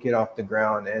really get off the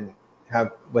ground and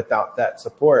have without that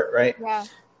support, right? Yeah.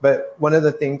 But one of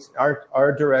the things,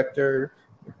 our director,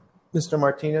 Mr.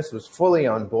 Martinez, was fully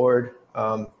on board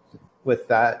with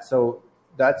that. So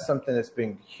that's something that's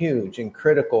been huge and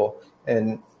critical.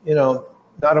 And most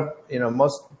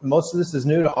of this is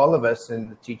new to all of us in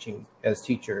the teaching as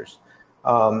teachers.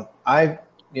 I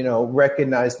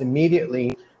recognized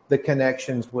immediately the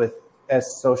connections with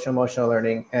social emotional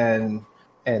learning and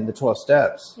the 12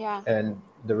 steps and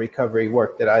the recovery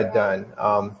work that I'd done.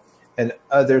 And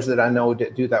others that I know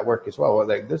that do that work as well. Well,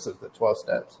 like, this is the 12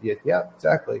 steps. Yeah,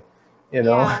 exactly.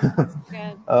 Yeah,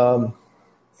 good.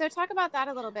 So talk about that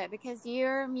a little bit, because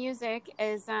your music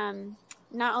is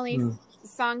not only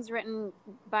songs written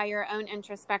by your own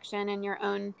introspection and your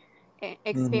own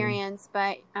experience,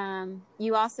 but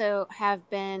you also have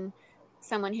been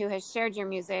someone who has shared your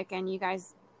music, and you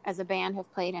guys as a band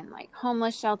have played in like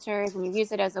homeless shelters, and you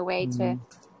use it as a way to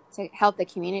help the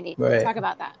community. Right. Talk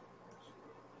about that.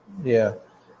 Yeah.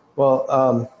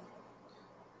 Well,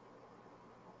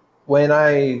 when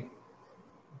I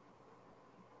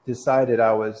decided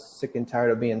I was sick and tired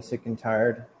of being sick and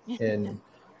tired in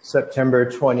September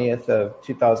 20th of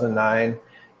 2009,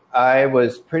 I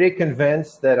was pretty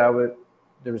convinced that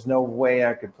there was no way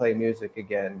I could play music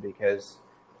again, because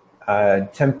I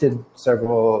attempted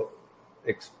several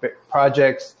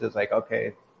projects. It's like,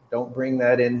 okay, don't bring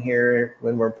that in here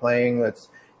when we're playing. Let's,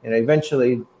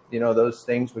 eventually, those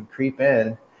things would creep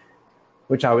in,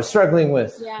 which I was struggling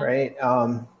with, right?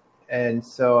 And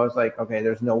so I was like, okay,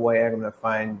 there's no way I'm going to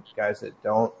find guys that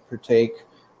don't partake,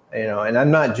 and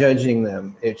I'm not judging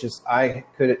them. It's just, I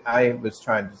was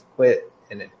trying to quit,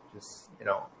 and it just,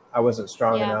 I wasn't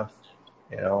strong enough.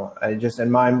 I just,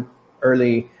 in my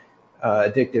early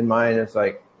Addicted Mind. It's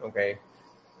like, okay,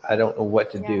 I don't know what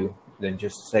to Yeah. do. Then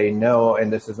just say no,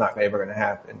 and this is not ever going to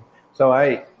happen. So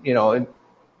I,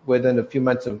 within a few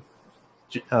months of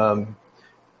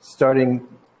starting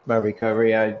my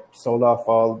recovery, I sold off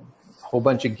a whole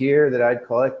bunch of gear that I'd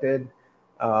collected.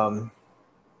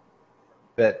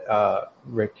 That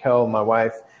Raquel, my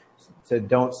wife, said,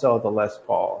 "Don't sell the Les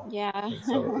Paul." Yeah.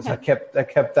 So I kept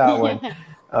that one.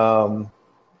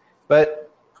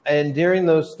 And during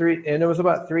those and it was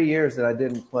about 3 years that I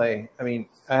didn't play. I mean,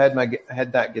 I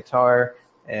had that guitar,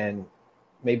 and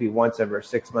maybe once every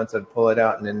 6 months I'd pull it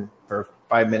out and then for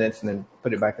 5 minutes and then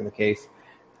put it back in the case.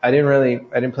 I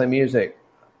didn't play music.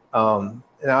 And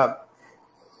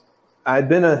I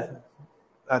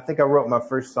think I wrote my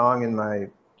first song in my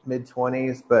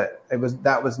mid-20s, but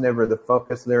that was never the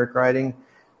focus, lyric writing.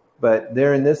 But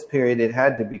during this period, it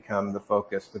had to become the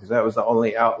focus because that was the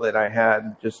only outlet I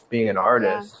had, just being an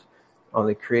artist,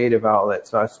 only creative outlet.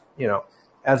 So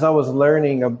as I was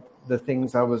learning the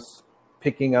things I was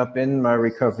picking up in my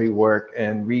recovery work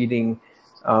and reading,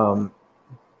 I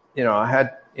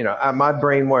had, my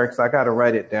brain works. I got to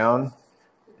write it down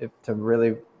to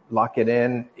really lock it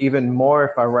in. Even more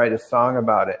if I write a song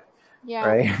about it. Yeah.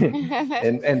 Right.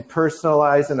 and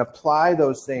personalize and apply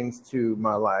those things to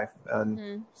my life.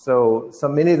 And so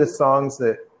many of the songs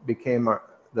that became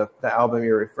the album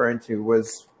you're referring to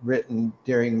was written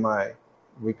during my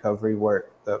recovery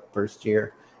work the first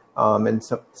year, and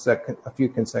a few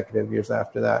consecutive years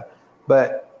after that.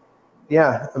 But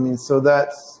yeah, I mean, so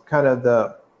that's kind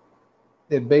of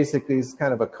it basically is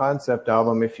kind of a concept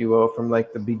album, if you will, from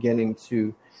like the beginning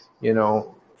to,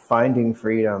 finding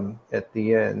freedom at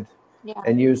the end. Yeah.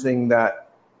 And using that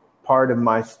part of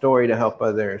my story to help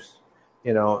others.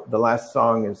 The last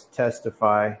song is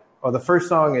Testify. Well, the first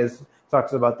song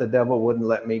talks about the devil wouldn't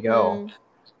let me go,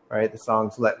 right? The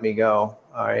song's Let Me Go,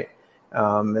 all right?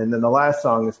 And then the last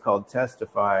song is called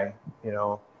Testify,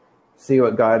 see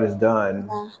what God has done.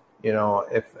 Yeah.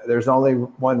 If there's only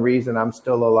one reason I'm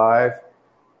still alive,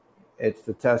 it's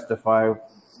to testify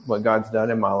what God's done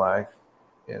in my life,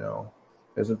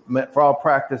 Because for all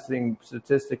practicing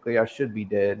statistically, I should be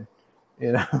dead,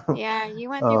 Yeah, you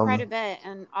went through quite a bit,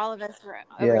 and all of us were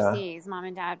overseas. Mom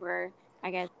and Dad were,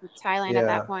 I guess, in Thailand at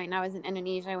that point, and I was in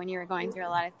Indonesia when you were going through a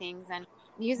lot of things. And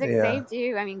music saved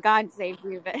you. I mean, God saved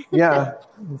you, but yeah,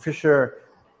 for sure.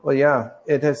 Well, yeah,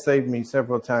 it has saved me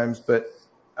several times, but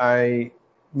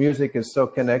music is so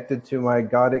connected to my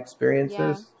God experiences.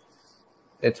 Yeah.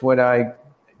 It's when I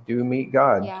do meet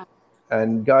God,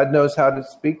 and God knows how to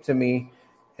speak to me.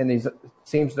 And he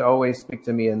seems to always speak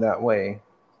to me in that way.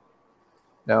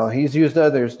 Now, he's used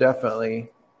others, definitely,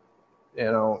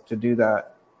 to do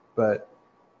that. But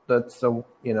that's, in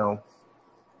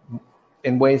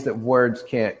ways that words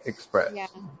can't express. Yeah.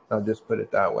 I'll just put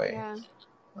it that way. Yeah.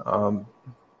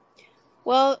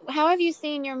 Well, how have you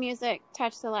seen your music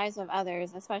touch the lives of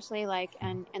others, especially like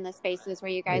in the spaces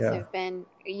where you guys have been,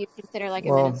 you consider like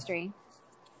a ministry?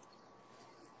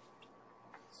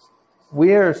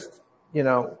 We are...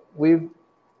 we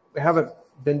haven't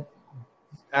been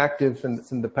active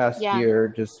in the past year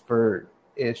just for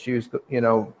issues,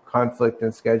 conflict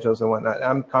and schedules and whatnot.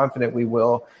 I'm confident we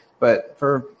will, but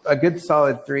for a good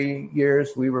solid 3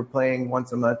 years, we were playing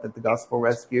once a month at the Gospel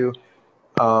Rescue.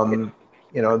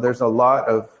 There's a lot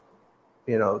of,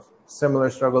 similar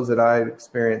struggles that I've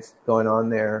experienced going on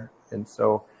there. And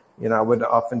so, I would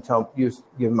often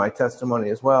give my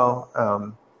testimony as well,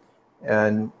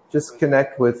 and just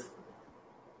connect with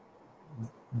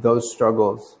those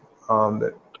struggles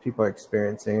that people are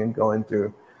experiencing and going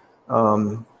through.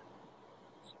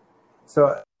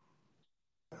 So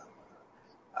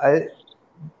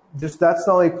that's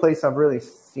the only place I've really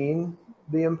seen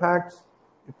the impact.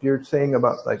 If you're saying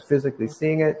about like physically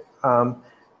seeing it, I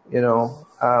know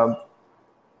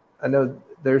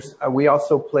we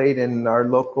also played in our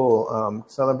local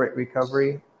Celebrate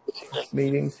Recovery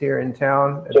meetings here in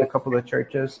town at a couple of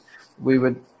churches. We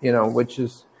would, which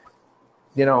is,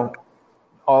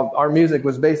 all our music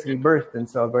was basically birthed in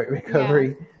Celebrate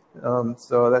Recovery. Yeah.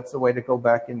 So that's a way to go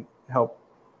back and help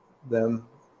them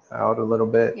out a little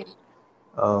bit.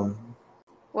 Yeah.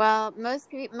 Well,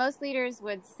 most leaders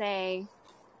would say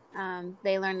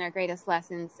they learn their greatest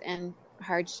lessons in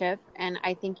hardship. And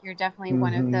I think you're definitely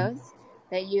one of those,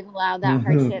 that you've allowed that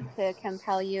hardship to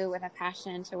compel you with a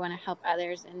passion to want to help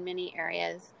others in many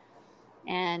areas.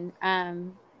 And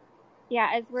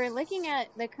as we're looking at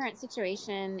the current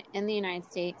situation in the United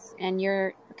States, and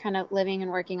you're kind of living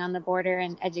and working on the border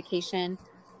and education,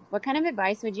 what kind of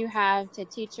advice would you have to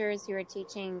teachers who are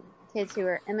teaching kids who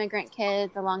are immigrant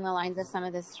kids along the lines of some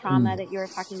of this trauma that you were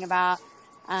talking about,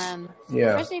 Yeah.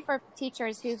 Especially for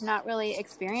teachers who've not really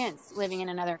experienced living in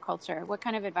another culture. What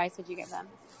kind of advice would you give them?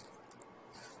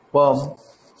 Well,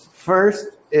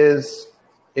 first is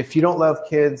if you don't love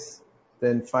kids,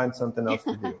 then find something else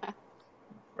to do,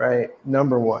 right?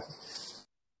 Number one.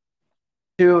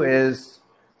 Two is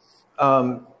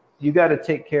you got to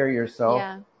take care of yourself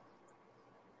Yeah.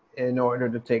 in order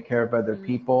to take care of other Mm.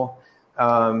 people.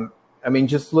 I mean,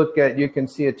 just you can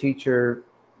see a teacher,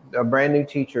 a brand new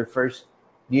teacher, first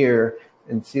year,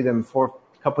 and see them for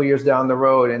a couple years down the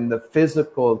road, and the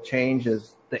physical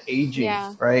changes, the aging,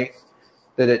 Yeah. right,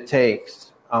 that it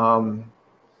takes.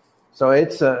 So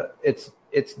it's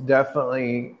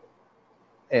definitely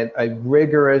a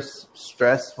rigorous,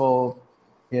 stressful,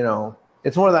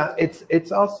 it's one of that.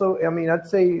 It's also, I mean, I'd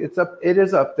say it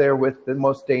is up there with the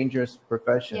most dangerous Yeah.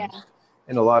 professions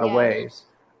in a lot of Yeah. ways.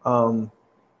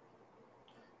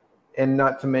 And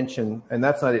not to mention, and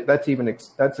that's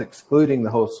excluding the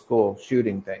whole school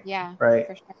shooting thing, Yeah. right?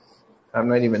 For sure. I'm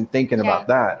not even thinking Yeah. about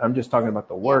that. I'm just talking about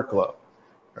the Yeah. workload,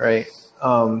 right?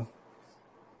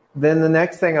 Then the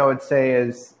next thing I would say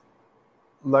is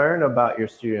learn about your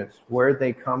students, where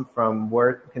they come from,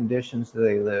 what conditions do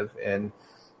they live in,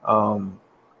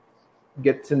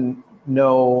 get to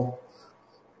know,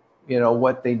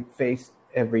 what they face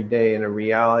every day in a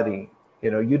reality.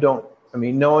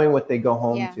 Knowing what they go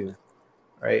home Yeah. to,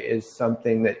 right, is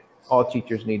something that all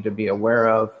teachers need to be aware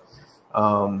of.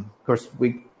 Of course,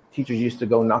 teachers used to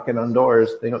go knocking on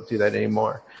doors. They don't do that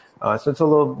anymore. So it's a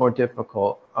little more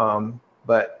difficult,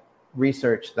 but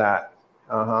research that.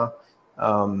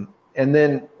 And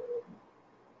then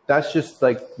that's just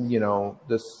like,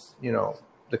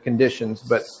 the conditions,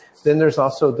 but then there's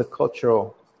also the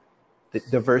cultural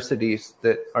diversities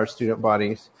that our student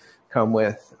bodies come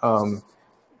with.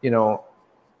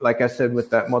 Like I said, with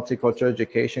that multicultural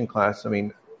education class, I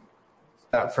mean,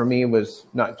 that for me was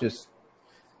not just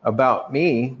about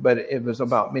me, but it was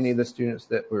about many of the students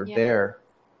that were Yeah. there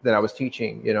that I was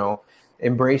teaching.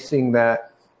 Embracing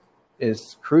that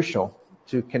is crucial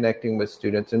to connecting with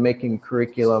students and making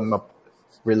curriculum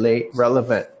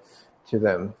relevant to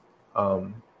them,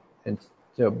 and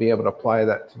to be able to apply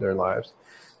that to their lives.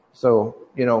 So,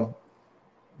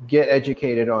 get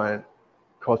educated on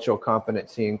cultural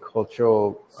competency and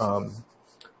cultural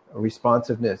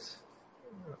responsiveness,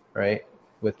 right,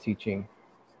 with teaching.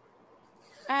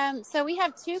 So we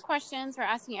have two questions we're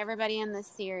asking everybody in this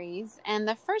series. And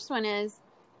the first one is,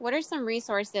 what are some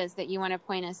resources that you want to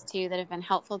point us to that have been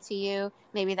helpful to you?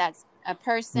 Maybe that's a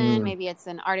person, maybe it's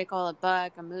an article, a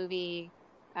book, a movie,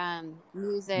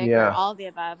 music, or Yeah. all of the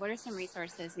above. What are some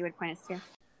resources you would point us to?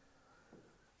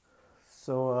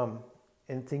 So,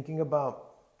 in thinking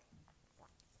about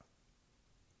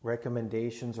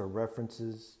recommendations or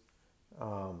references,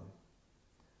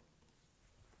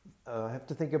 I have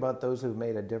to think about those who've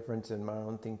made a difference in my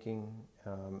own thinking,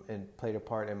 and played a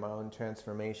part in my own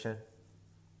transformation,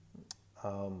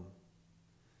 and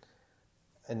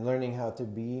learning how to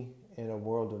be in a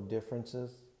world of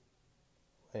differences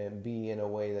and be in a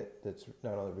way that's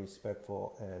not only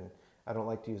respectful, and I don't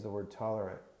like to use the word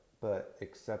tolerant, but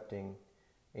accepting,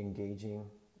 engaging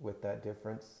with that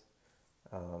difference.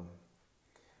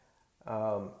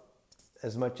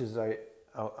 As much as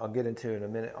I'll get into in a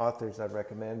minute authors I'd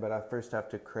recommend, but I first have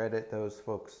to credit those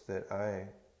folks that I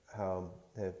have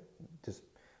just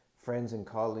friends and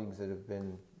colleagues that have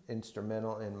been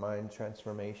instrumental in my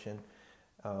transformation,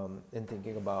 in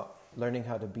thinking about learning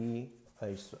how to be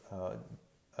a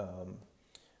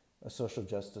social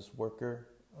justice worker.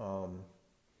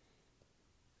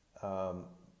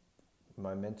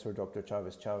 My mentor, Dr.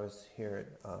 Chavez here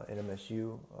at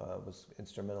NMSU, was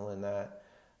instrumental in that.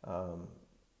 A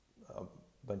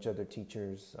bunch of other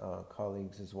teachers,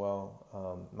 colleagues as well.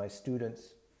 My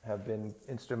students have been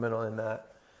instrumental in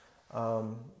that. A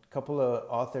couple of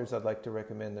authors I'd like to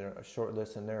recommend. There are a short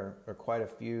list, and there are quite a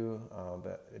few,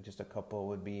 but just a couple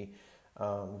would be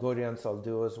Gorian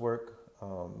Saldua's work.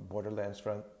 Borderlands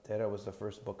Frontera was the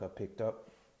first book I picked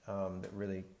up that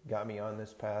really got me on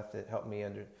this path. It helped me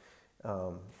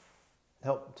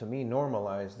helped to me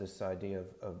normalize this idea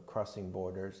of crossing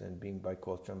borders and being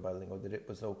bicultural and bilingual, that it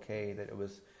was okay, that it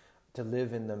was to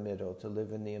live in the middle, to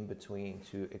live in the in-between,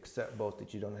 to accept both,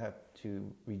 that you don't have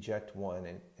to reject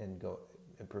one and go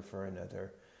and prefer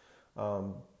another.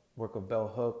 Work of Bell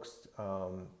Hooks,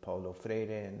 Paulo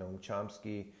Freire, Noam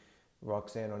Chomsky,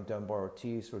 Roxanne on Dunbar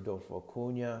Ortiz, Rodolfo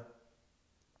Cunha,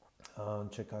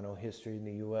 Chicano history in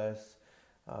the U.S.,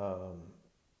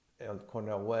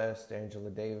 Cornel West,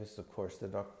 Angela Davis, of course,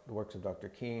 the works of Dr.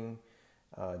 King,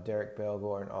 Derek Bell,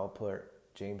 Gordon Allport,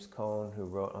 James Cone, who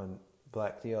wrote on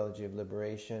Black Theology of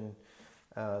Liberation.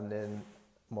 And then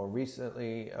more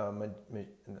recently,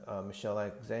 Michelle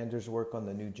Alexander's work on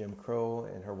the new Jim Crow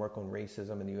and her work on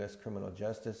racism in the U.S. criminal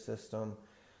justice system.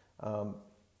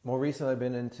 More recently, I've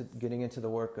been getting into the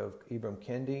work of Ibram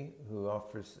Kendi, who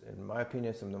offers, in my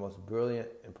opinion, some of the most brilliant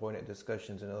and poignant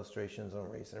discussions and illustrations on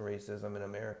race and racism in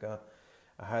America.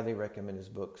 I highly recommend his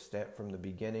book, Stamped from the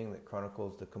Beginning, that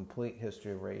chronicles the complete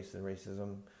history of race and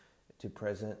racism to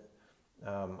present.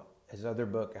 His other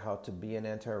book, How to Be an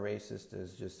Anti-Racist,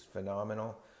 is just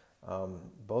phenomenal.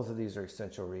 Both of these are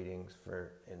essential readings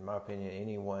for, in my opinion,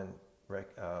 anyone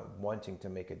wanting to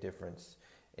make a difference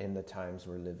in the times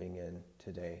we're living in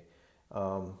today.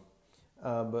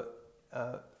 But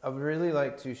I would really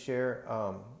like to share,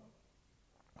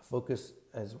 focus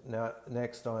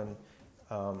next on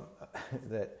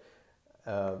that.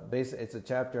 Basically, it's a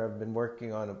chapter I've been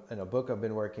working on, in a book I've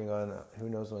been working on. Who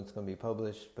knows when it's going to be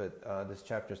published, but this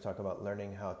chapter is talking about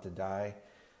learning how to die.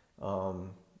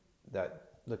 That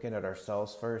looking at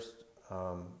ourselves first,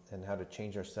 and how to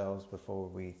change ourselves before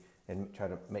we, and try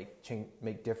to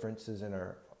make differences in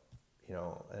our, in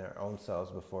our own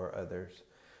selves before others.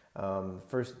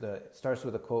 First, it starts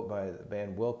with a quote by the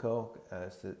band Wilco.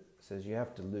 It says, "You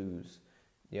have to lose.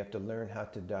 You have to learn how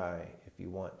to die if you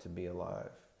want to be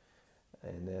alive."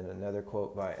 And then another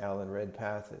quote by Alan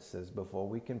Redpath that says, "Before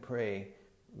we can pray,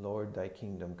 Lord, thy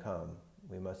kingdom come,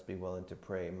 we must be willing to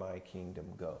pray, my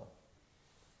kingdom go."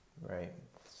 Right?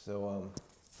 So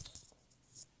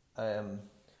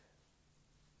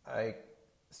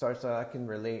I can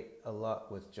relate a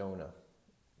lot with Jonah.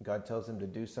 God tells him to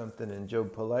do something, and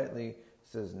Job politely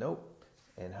says nope,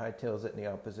 and hightails it in the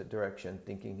opposite direction,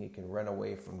 thinking he can run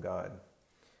away from God.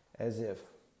 As if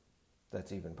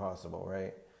that's even possible,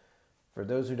 right? For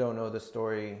those who don't know the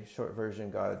story, short version,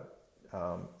 God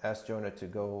asked Jonah to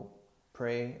go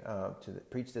pray,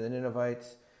 preach to the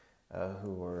Ninevites,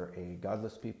 who were a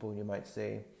godless people, you might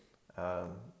say.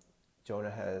 Jonah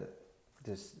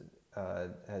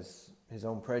has his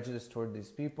own prejudice toward these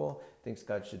people, thinks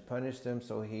God should punish them,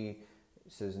 so he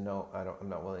says, "No, I'm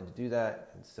not willing to do that."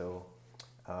 And so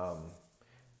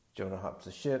Jonah hops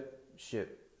a ship.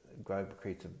 God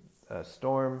creates a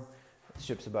storm. The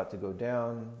ship's about to go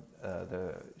down.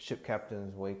 The ship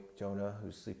captains wake Jonah,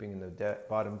 who's sleeping in the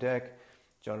bottom deck.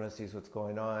 Jonah sees what's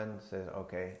going on, says,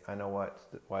 "Okay, I know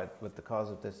what the cause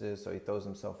of this is." So he throws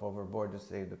himself overboard to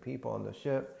save the people on the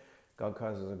ship. God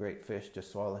causes a great fish to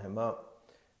swallow him up.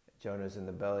 Jonah's in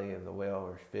the belly of the whale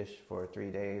or fish for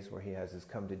 3 days, where he has his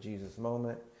come to Jesus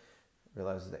moment,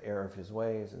 realizes the error of his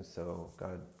ways, and so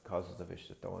God causes the fish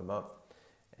to throw him up,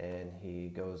 and he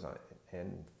goes on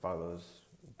and follows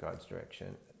God's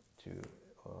direction to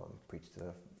preach to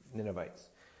the Ninevites.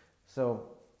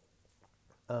 So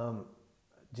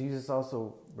Jesus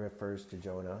also refers to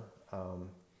Jonah,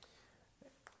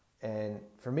 and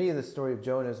for me, the story of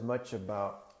Jonah is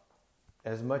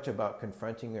as much about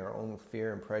confronting our own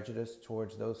fear and prejudice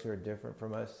towards those who are different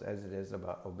from us as it is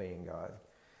about obeying God.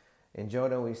 In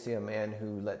Jonah, we see a man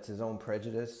who lets his own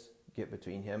prejudice get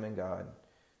between him and God.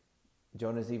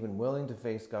 Jonah is even willing to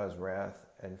face God's wrath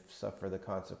and suffer the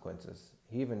consequences.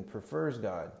 He even prefers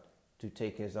God to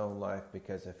take his own life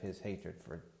because of his hatred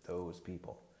for those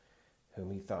people whom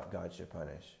he thought God should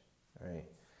punish. Right?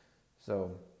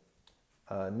 So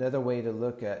another way to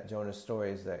look at Jonah's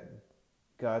story is that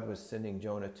God was sending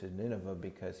Jonah to Nineveh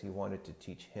because he wanted to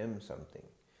teach him something.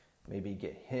 Maybe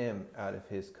get him out of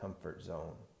his comfort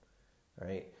zone.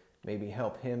 Right? Maybe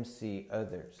help him see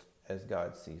others as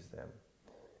God sees them.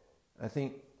 I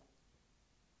think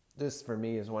this, for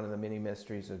me, is one of the many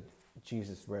mysteries of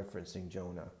Jesus referencing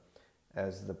Jonah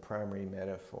as the primary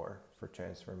metaphor for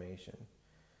transformation.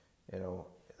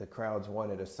 The crowds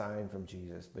wanted a sign from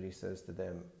Jesus, but he says to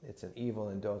them, it's an evil,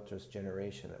 adulterous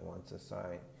generation that wants a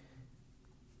sign.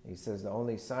 He says the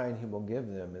only sign he will give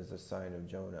them is a sign of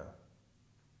Jonah.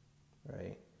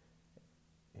 Right?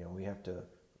 We have to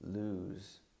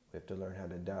lose. We have to learn how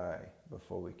to die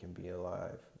before we can be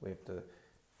alive. We have to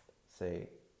say,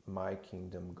 my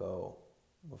kingdom go,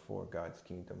 before God's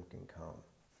kingdom can come.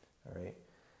 All right?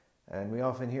 And we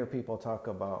often hear people talk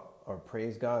about or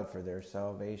praise God for their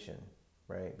salvation,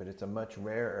 right? But it's a much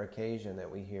rarer occasion that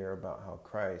we hear about how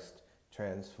Christ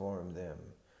transformed them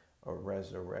or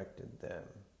resurrected them,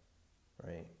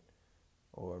 right?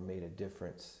 Or made a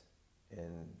difference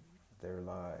in their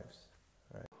lives.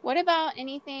 Right? What about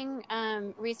anything,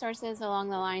 resources along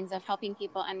the lines of helping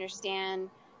people understand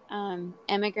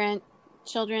immigrant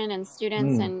children and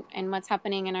students and what's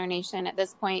happening in our nation at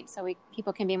this point, so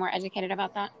people can be more educated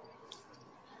about that?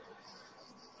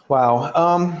 Wow.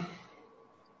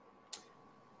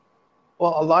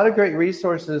 Well, a lot of great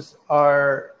resources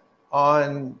are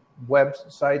on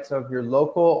websites of your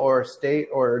local or state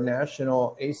or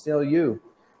national ACLU,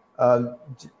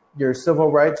 your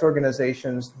civil rights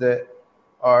organizations that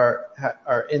are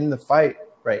in the fight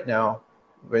right now,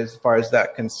 as far as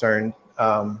that concerned.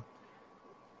 I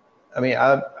mean,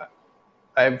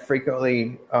 I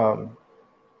frequently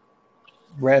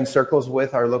ran circles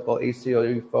with our local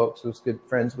ACLU folks. Was good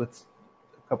friends with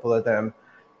a couple of them,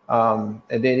 and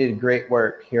they did great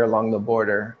work here along the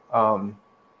border, and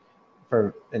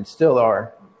still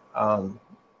are.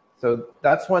 So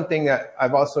that's one thing that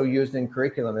I've also used in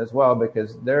curriculum as well,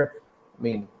 because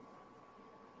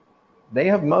they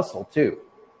have muscle too,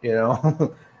 you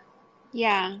know.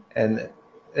 Yeah. And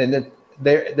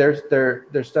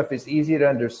their stuff is easy to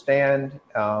understand,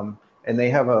 and they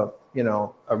have a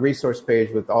resource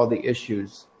page with all the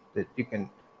issues that you can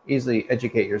easily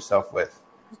educate yourself with.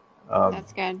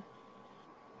 That's good.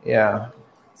 Yeah.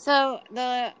 So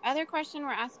the other question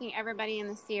we're asking everybody in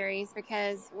the series,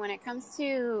 because when it comes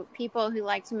to people who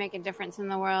like to make a difference in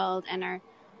the world and are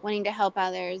wanting to help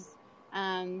others,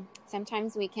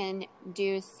 sometimes we can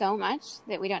do so much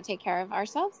that we don't take care of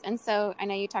ourselves. And so I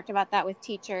know you talked about that with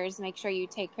teachers. Make sure you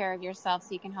take care of yourself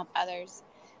so you can help others.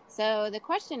 So the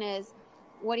question is,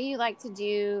 what do you like to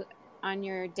do on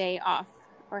your day off?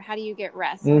 Or how do you get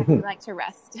rest? How do you like to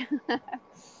rest?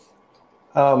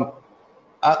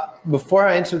 Before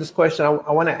I answer this question,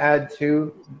 I want to add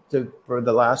for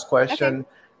the last question,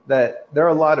 that there are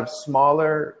a lot of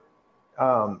smaller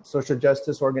social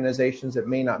justice organizations that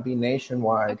may not be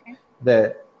nationwide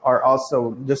that are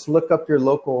also, just look up your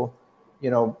local,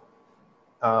 they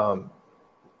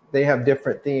have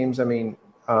different themes. I mean,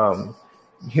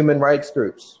 human rights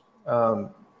groups,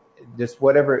 just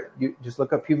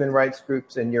look up human rights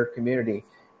groups in your community.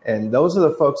 And those are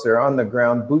the folks that are on the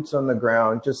ground, boots on the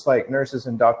ground, just like nurses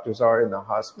and doctors are in the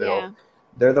hospital. Yeah.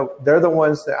 They're the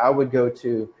ones that I would go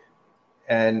to.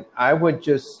 And I would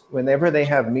just, whenever they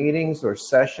have meetings or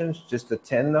sessions, just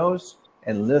attend those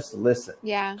and listen.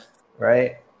 Yeah.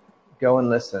 Right? Go and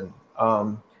listen.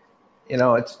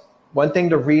 It's one thing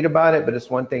to read about it, but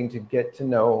it's one thing to get to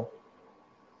know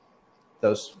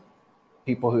those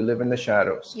people who live in the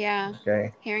shadows. Yeah.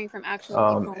 Okay. Hearing from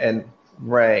actual people. And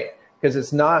right. Because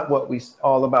it's not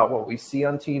all about what we see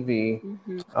on TV.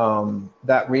 Mm-hmm.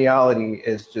 That reality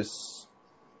is just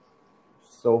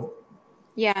so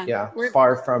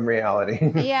far from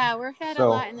reality. Yeah, we're fed a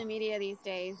lot in the media these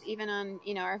days, even on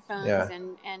our phones,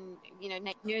 and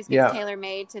news gets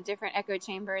tailor-made to different echo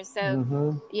chambers. So I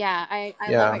love what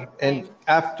you're saying. And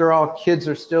after all, kids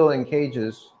are still in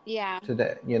cages. Yeah.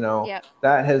 Today,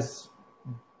 that has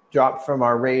dropped from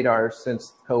our radar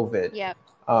since COVID. Yep.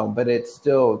 But it's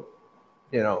still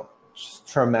just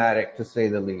traumatic, to say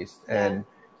the least. Yeah. And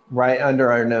right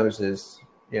under our noses,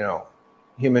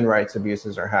 human rights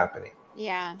abuses are happening.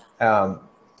 Yeah. On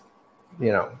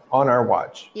our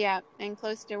watch. Yeah. And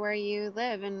close to where you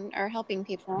live and are helping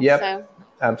people. Yep. So.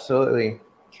 Absolutely.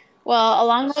 Well,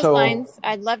 along those lines,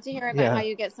 I'd love to hear about how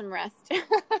you get some rest,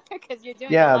 because you're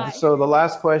doing a lot. So the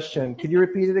last question, could you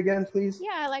repeat it again, please?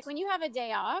 Yeah. Like when you have a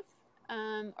day off,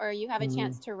 or you have a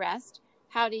chance to rest,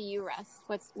 how do you rest?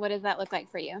 What does that look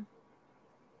like for you?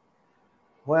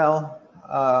 Well,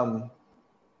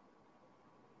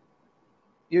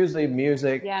 usually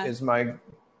music is my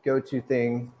go-to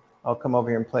thing. I'll come over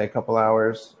here and play a couple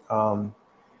hours.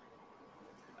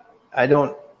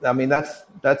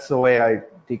 That's the way I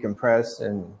decompress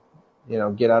and,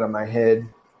 get out of my head.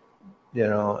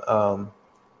 Time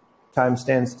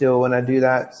stands still when I do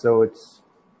that. So it's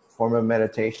a form of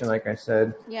meditation, like I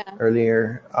said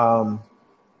earlier.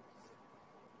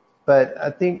 But I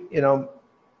think,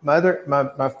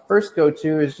 my first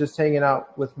go-to is just hanging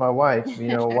out with my wife,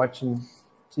 watching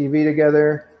TV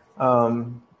together,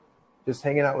 just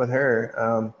hanging out with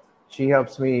her. She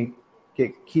helps me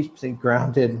keeps me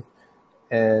grounded,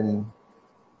 and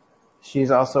she's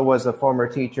also was a former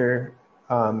teacher,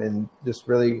 and just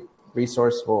really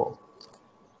resourceful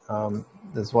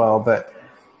as well. But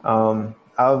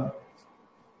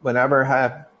whenever I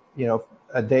have,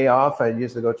 a day off, I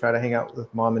usually go try to hang out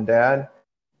with mom and dad,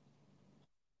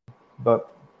 but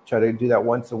try to do that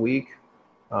once a week.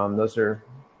 Those are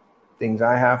things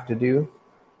I have to do.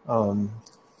 I'm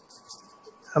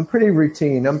pretty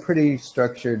routine. I'm pretty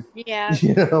structured. Yeah.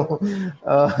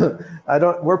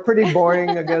 We're pretty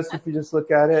boring, I guess, if you just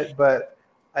look at it, but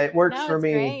it works for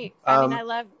me. Great. I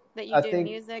love that you do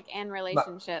music and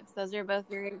relationships. Those are both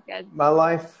very good. My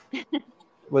life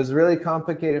was really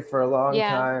complicated for a long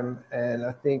time. And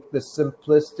I think the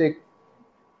simplistic,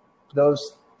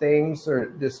 those things are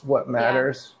just what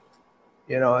matters.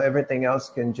 Everything else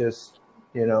can just,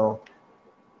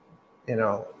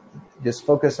 just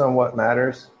focus on what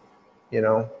matters,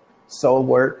 soul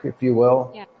work, if you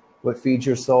will, Yeah. what feeds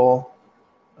your soul.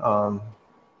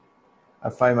 I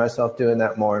find myself doing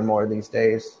that more and more these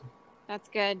days. That's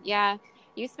good. Yeah.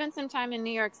 You spent some time in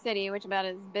New York City, which about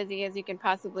as busy as you could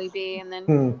possibly be. And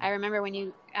then I remember when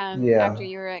you, after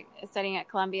you were studying at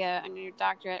Columbia on your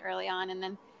doctorate early on, and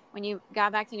then when you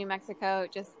got back to New Mexico,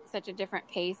 just such a different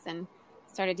pace and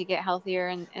started to get healthier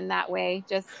in that way.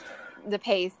 Just the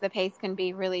pace can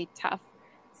be really tough.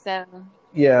 So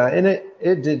yeah, and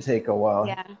it did take a while,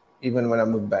 yeah, even when I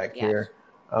moved back here.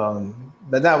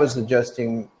 But that was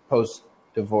adjusting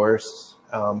post-divorce,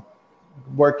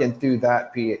 working through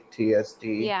that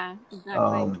PTSD. Yeah,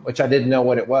 exactly. Which I didn't know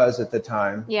what it was at the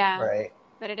time. Yeah. Right.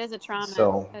 But it is a trauma.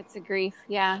 So it's a grief.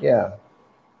 Yeah. Yeah.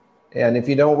 And if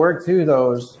you don't work through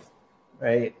those,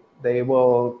 right, they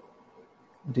will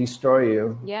destroy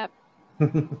you. Yep.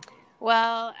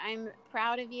 Well, I'm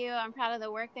proud of you. I'm proud of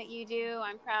the work that you do.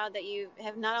 I'm proud that you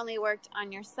have not only worked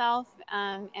on yourself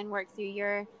and worked through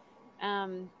your,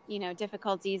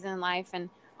 difficulties in life and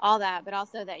all that, but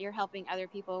also that you're helping other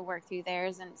people work through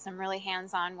theirs in some really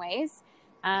hands-on ways.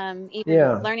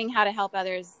 Learning how to help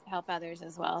others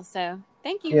as well. So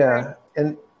thank you. Yeah.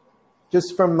 And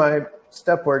just from my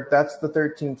step work, that's the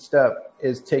 13th step,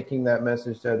 is taking that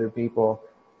message to other people.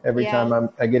 Every time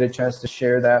I get a chance to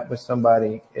share that with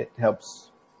somebody, it helps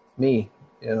me,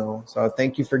 So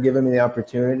thank you for giving me the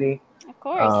opportunity. Of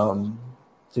course.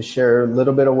 To share a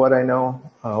little bit of what I know.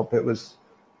 I hope it was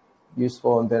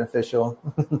useful and beneficial.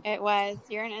 It was.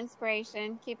 You're an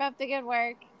inspiration. Keep up the good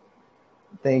work.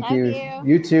 Thank you.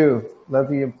 You too.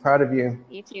 Love you. Proud of you.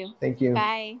 You too. Thank you.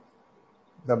 Bye.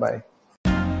 Bye-bye.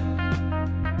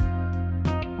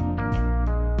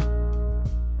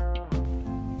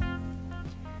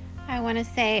 I want to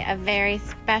say a very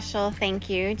special thank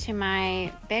you to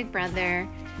my big brother,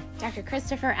 Dr.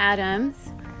 Christopher Adams,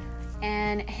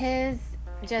 and his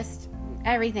just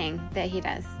everything that he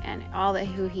does and all that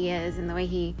who he is and the way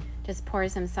he just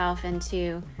pours himself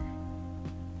into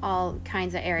all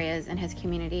kinds of areas in his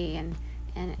community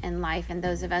and life. And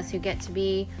those of us who get to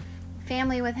be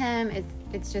family with him,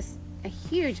 it's just a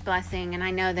huge blessing. And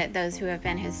I know that those who have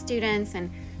been his students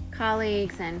and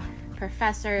colleagues and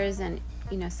professors and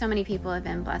so many people have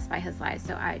been blessed by his life.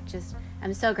 So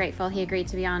I'm so grateful he agreed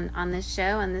to be on this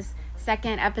show, on this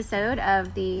second episode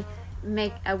of the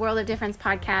Make a World of Difference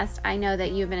podcast. I know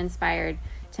that you've been inspired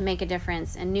to make a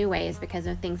difference in new ways because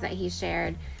of things that he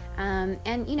shared.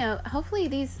 Hopefully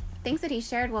these things that he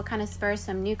shared will kind of spur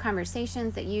some new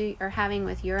conversations that you are having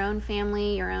with your own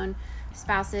family, your own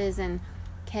spouses and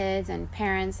kids and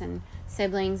parents and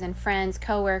siblings and friends,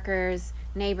 coworkers,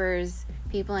 neighbors,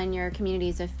 people in your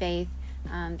communities of faith.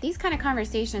 These kind of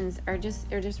conversations are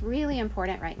just really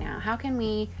important right now. How can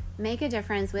we make a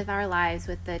difference with our lives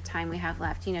with the time we have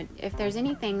left? If there's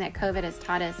anything that COVID has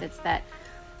taught us, it's that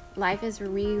life is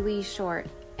really short.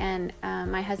 And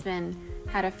my husband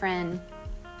had a friend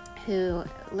who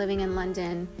living in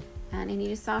London, and he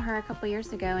just saw her a couple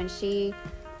years ago, and she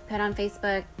put on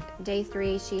Facebook, day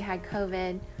 3, she had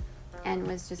COVID and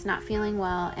was just not feeling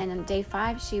well. And on day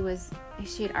 5, she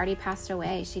had already passed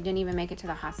away. She didn't even make it to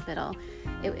the hospital.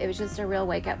 It was just a real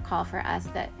wake-up call for us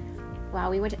that, wow,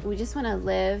 we just want to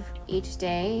live each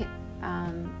day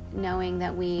knowing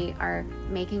that we are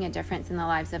making a difference in the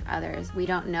lives of others. We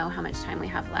don't know how much time we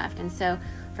have left. And so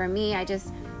for me,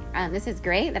 this is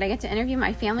great that I get to interview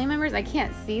my family members. I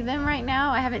can't see them right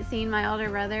now. I haven't seen my older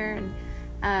brother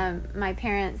and my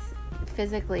parents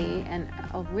physically in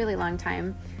a really long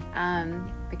time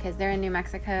because they're in New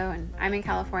Mexico and I'm in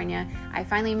California. I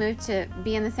finally moved to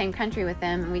be in the same country with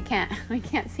them, and we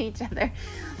can't see each other.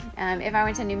 If I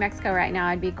went to New Mexico right now,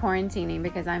 I'd be quarantining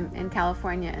because I'm in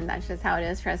California, and that's just how it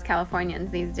is for us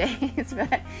Californians these days.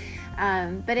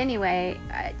 But anyway,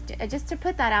 just to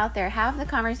put that out there, have the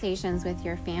conversations with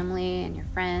your family and your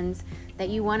friends that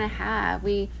you want to have.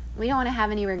 We don't want to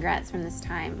have any regrets from this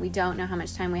time. We don't know how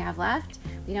much time we have left.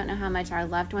 We don't know how much our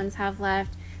loved ones have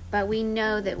left, but we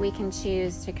know that we can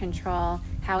choose to control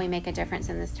how we make a difference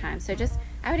in this time. So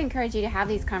I would encourage you to have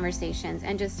these conversations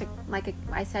and just to, like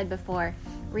I said before,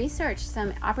 research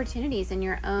some opportunities in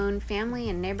your own family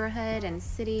and neighborhood and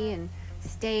city and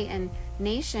state and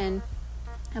nation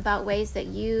about ways that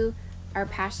you are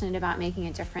passionate about making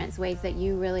a difference, ways that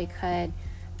you really could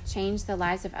change the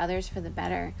lives of others for the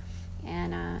better,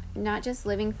 and not just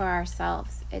living for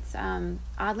ourselves. It's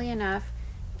oddly enough,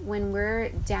 when we're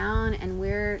down and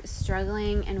we're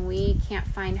struggling and we can't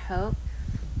find hope,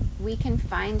 we can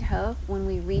find hope when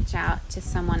we reach out to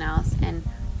someone else and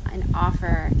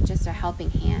offer just a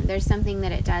helping hand. There's something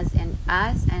that it does in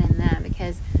us and in them,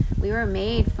 because we were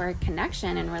made for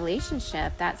connection and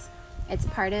relationship. It's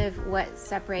part of what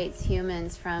separates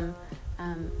humans from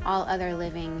all other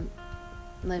living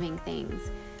things.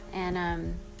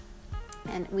 And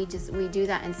we do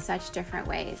that in such different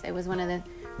ways. It was one of the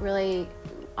really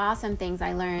awesome things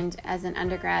I learned as an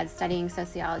undergrad studying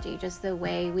sociology, just the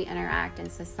way we interact in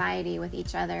society with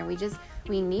each other.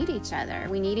 We need each other.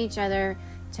 We need each other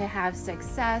to have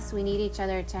success. We need each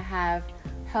other to have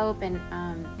hope.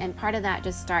 And part of that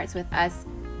just starts with us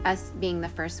being the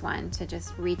first one to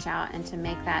just reach out and to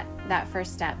make that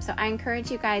first step. So I encourage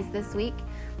you guys this week,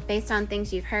 based on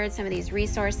things you've heard, some of these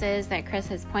resources that Chris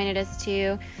has pointed us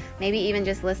to, maybe even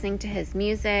just listening to his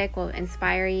music will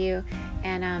inspire you.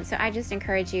 And so I just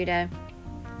encourage you to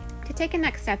take a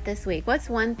next step this week. What's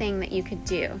one thing that you could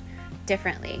do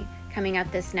differently coming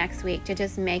up this next week to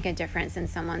just make a difference in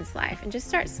someone's life? And just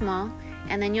start small,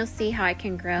 and then you'll see how it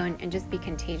can grow and just be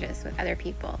contagious with other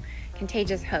people.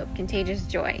 Contagious hope, contagious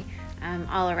joy,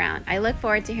 all around. I look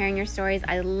forward to hearing your stories.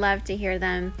 I love to hear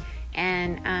them.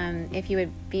 And if you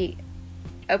would be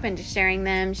open to sharing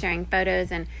them, sharing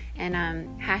photos, and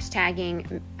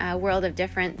hashtagging World of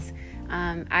Difference,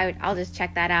 I'll just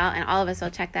check that out, and all of us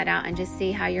will check that out and just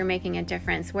see how you're making a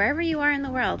difference wherever you are in the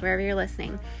world, wherever you're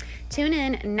listening. Tune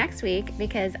in next week,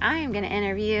 because I am going to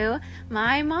interview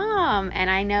my mom, and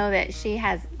I know that she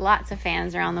has lots of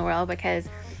fans around the world, because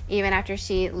even after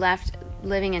she left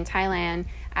living in Thailand,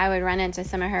 I would run into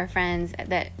some of her friends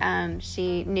that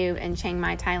she knew in Chiang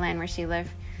Mai, Thailand, where she lived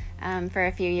for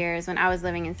a few years when I was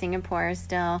living in Singapore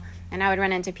still. And I would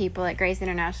run into people at Grace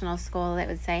International School that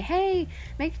would say, hey,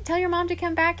 tell your mom to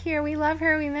come back here. We love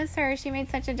her. We miss her. She made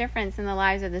such a difference in the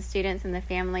lives of the students and the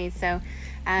families. So,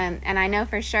 and I know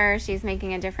for sure she's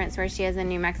making a difference where she is in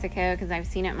New Mexico, because I've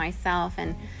seen it myself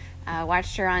and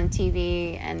watched her on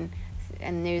TV and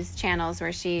news channels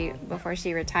before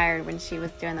she retired, when she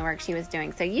was doing the work she was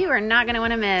doing. So you are not going to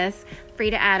want to miss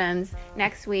Frida Adams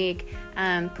next week.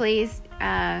 Please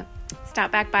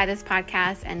stop back by this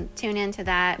podcast and tune into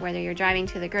that, whether you're driving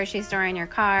to the grocery store in your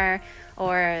car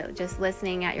or just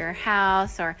listening at your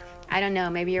house, or I don't know,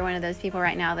 maybe you're one of those people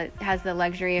right now that has the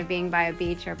luxury of being by a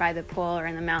beach or by the pool or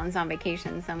in the mountains on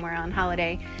vacation somewhere on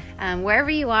holiday. Wherever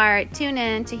you are, tune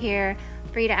in to hear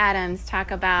Frida Adams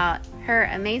talk about her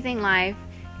amazing life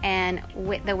and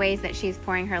the ways that she's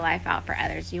pouring her life out for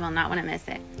others. You will not want to miss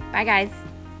it. Bye, guys.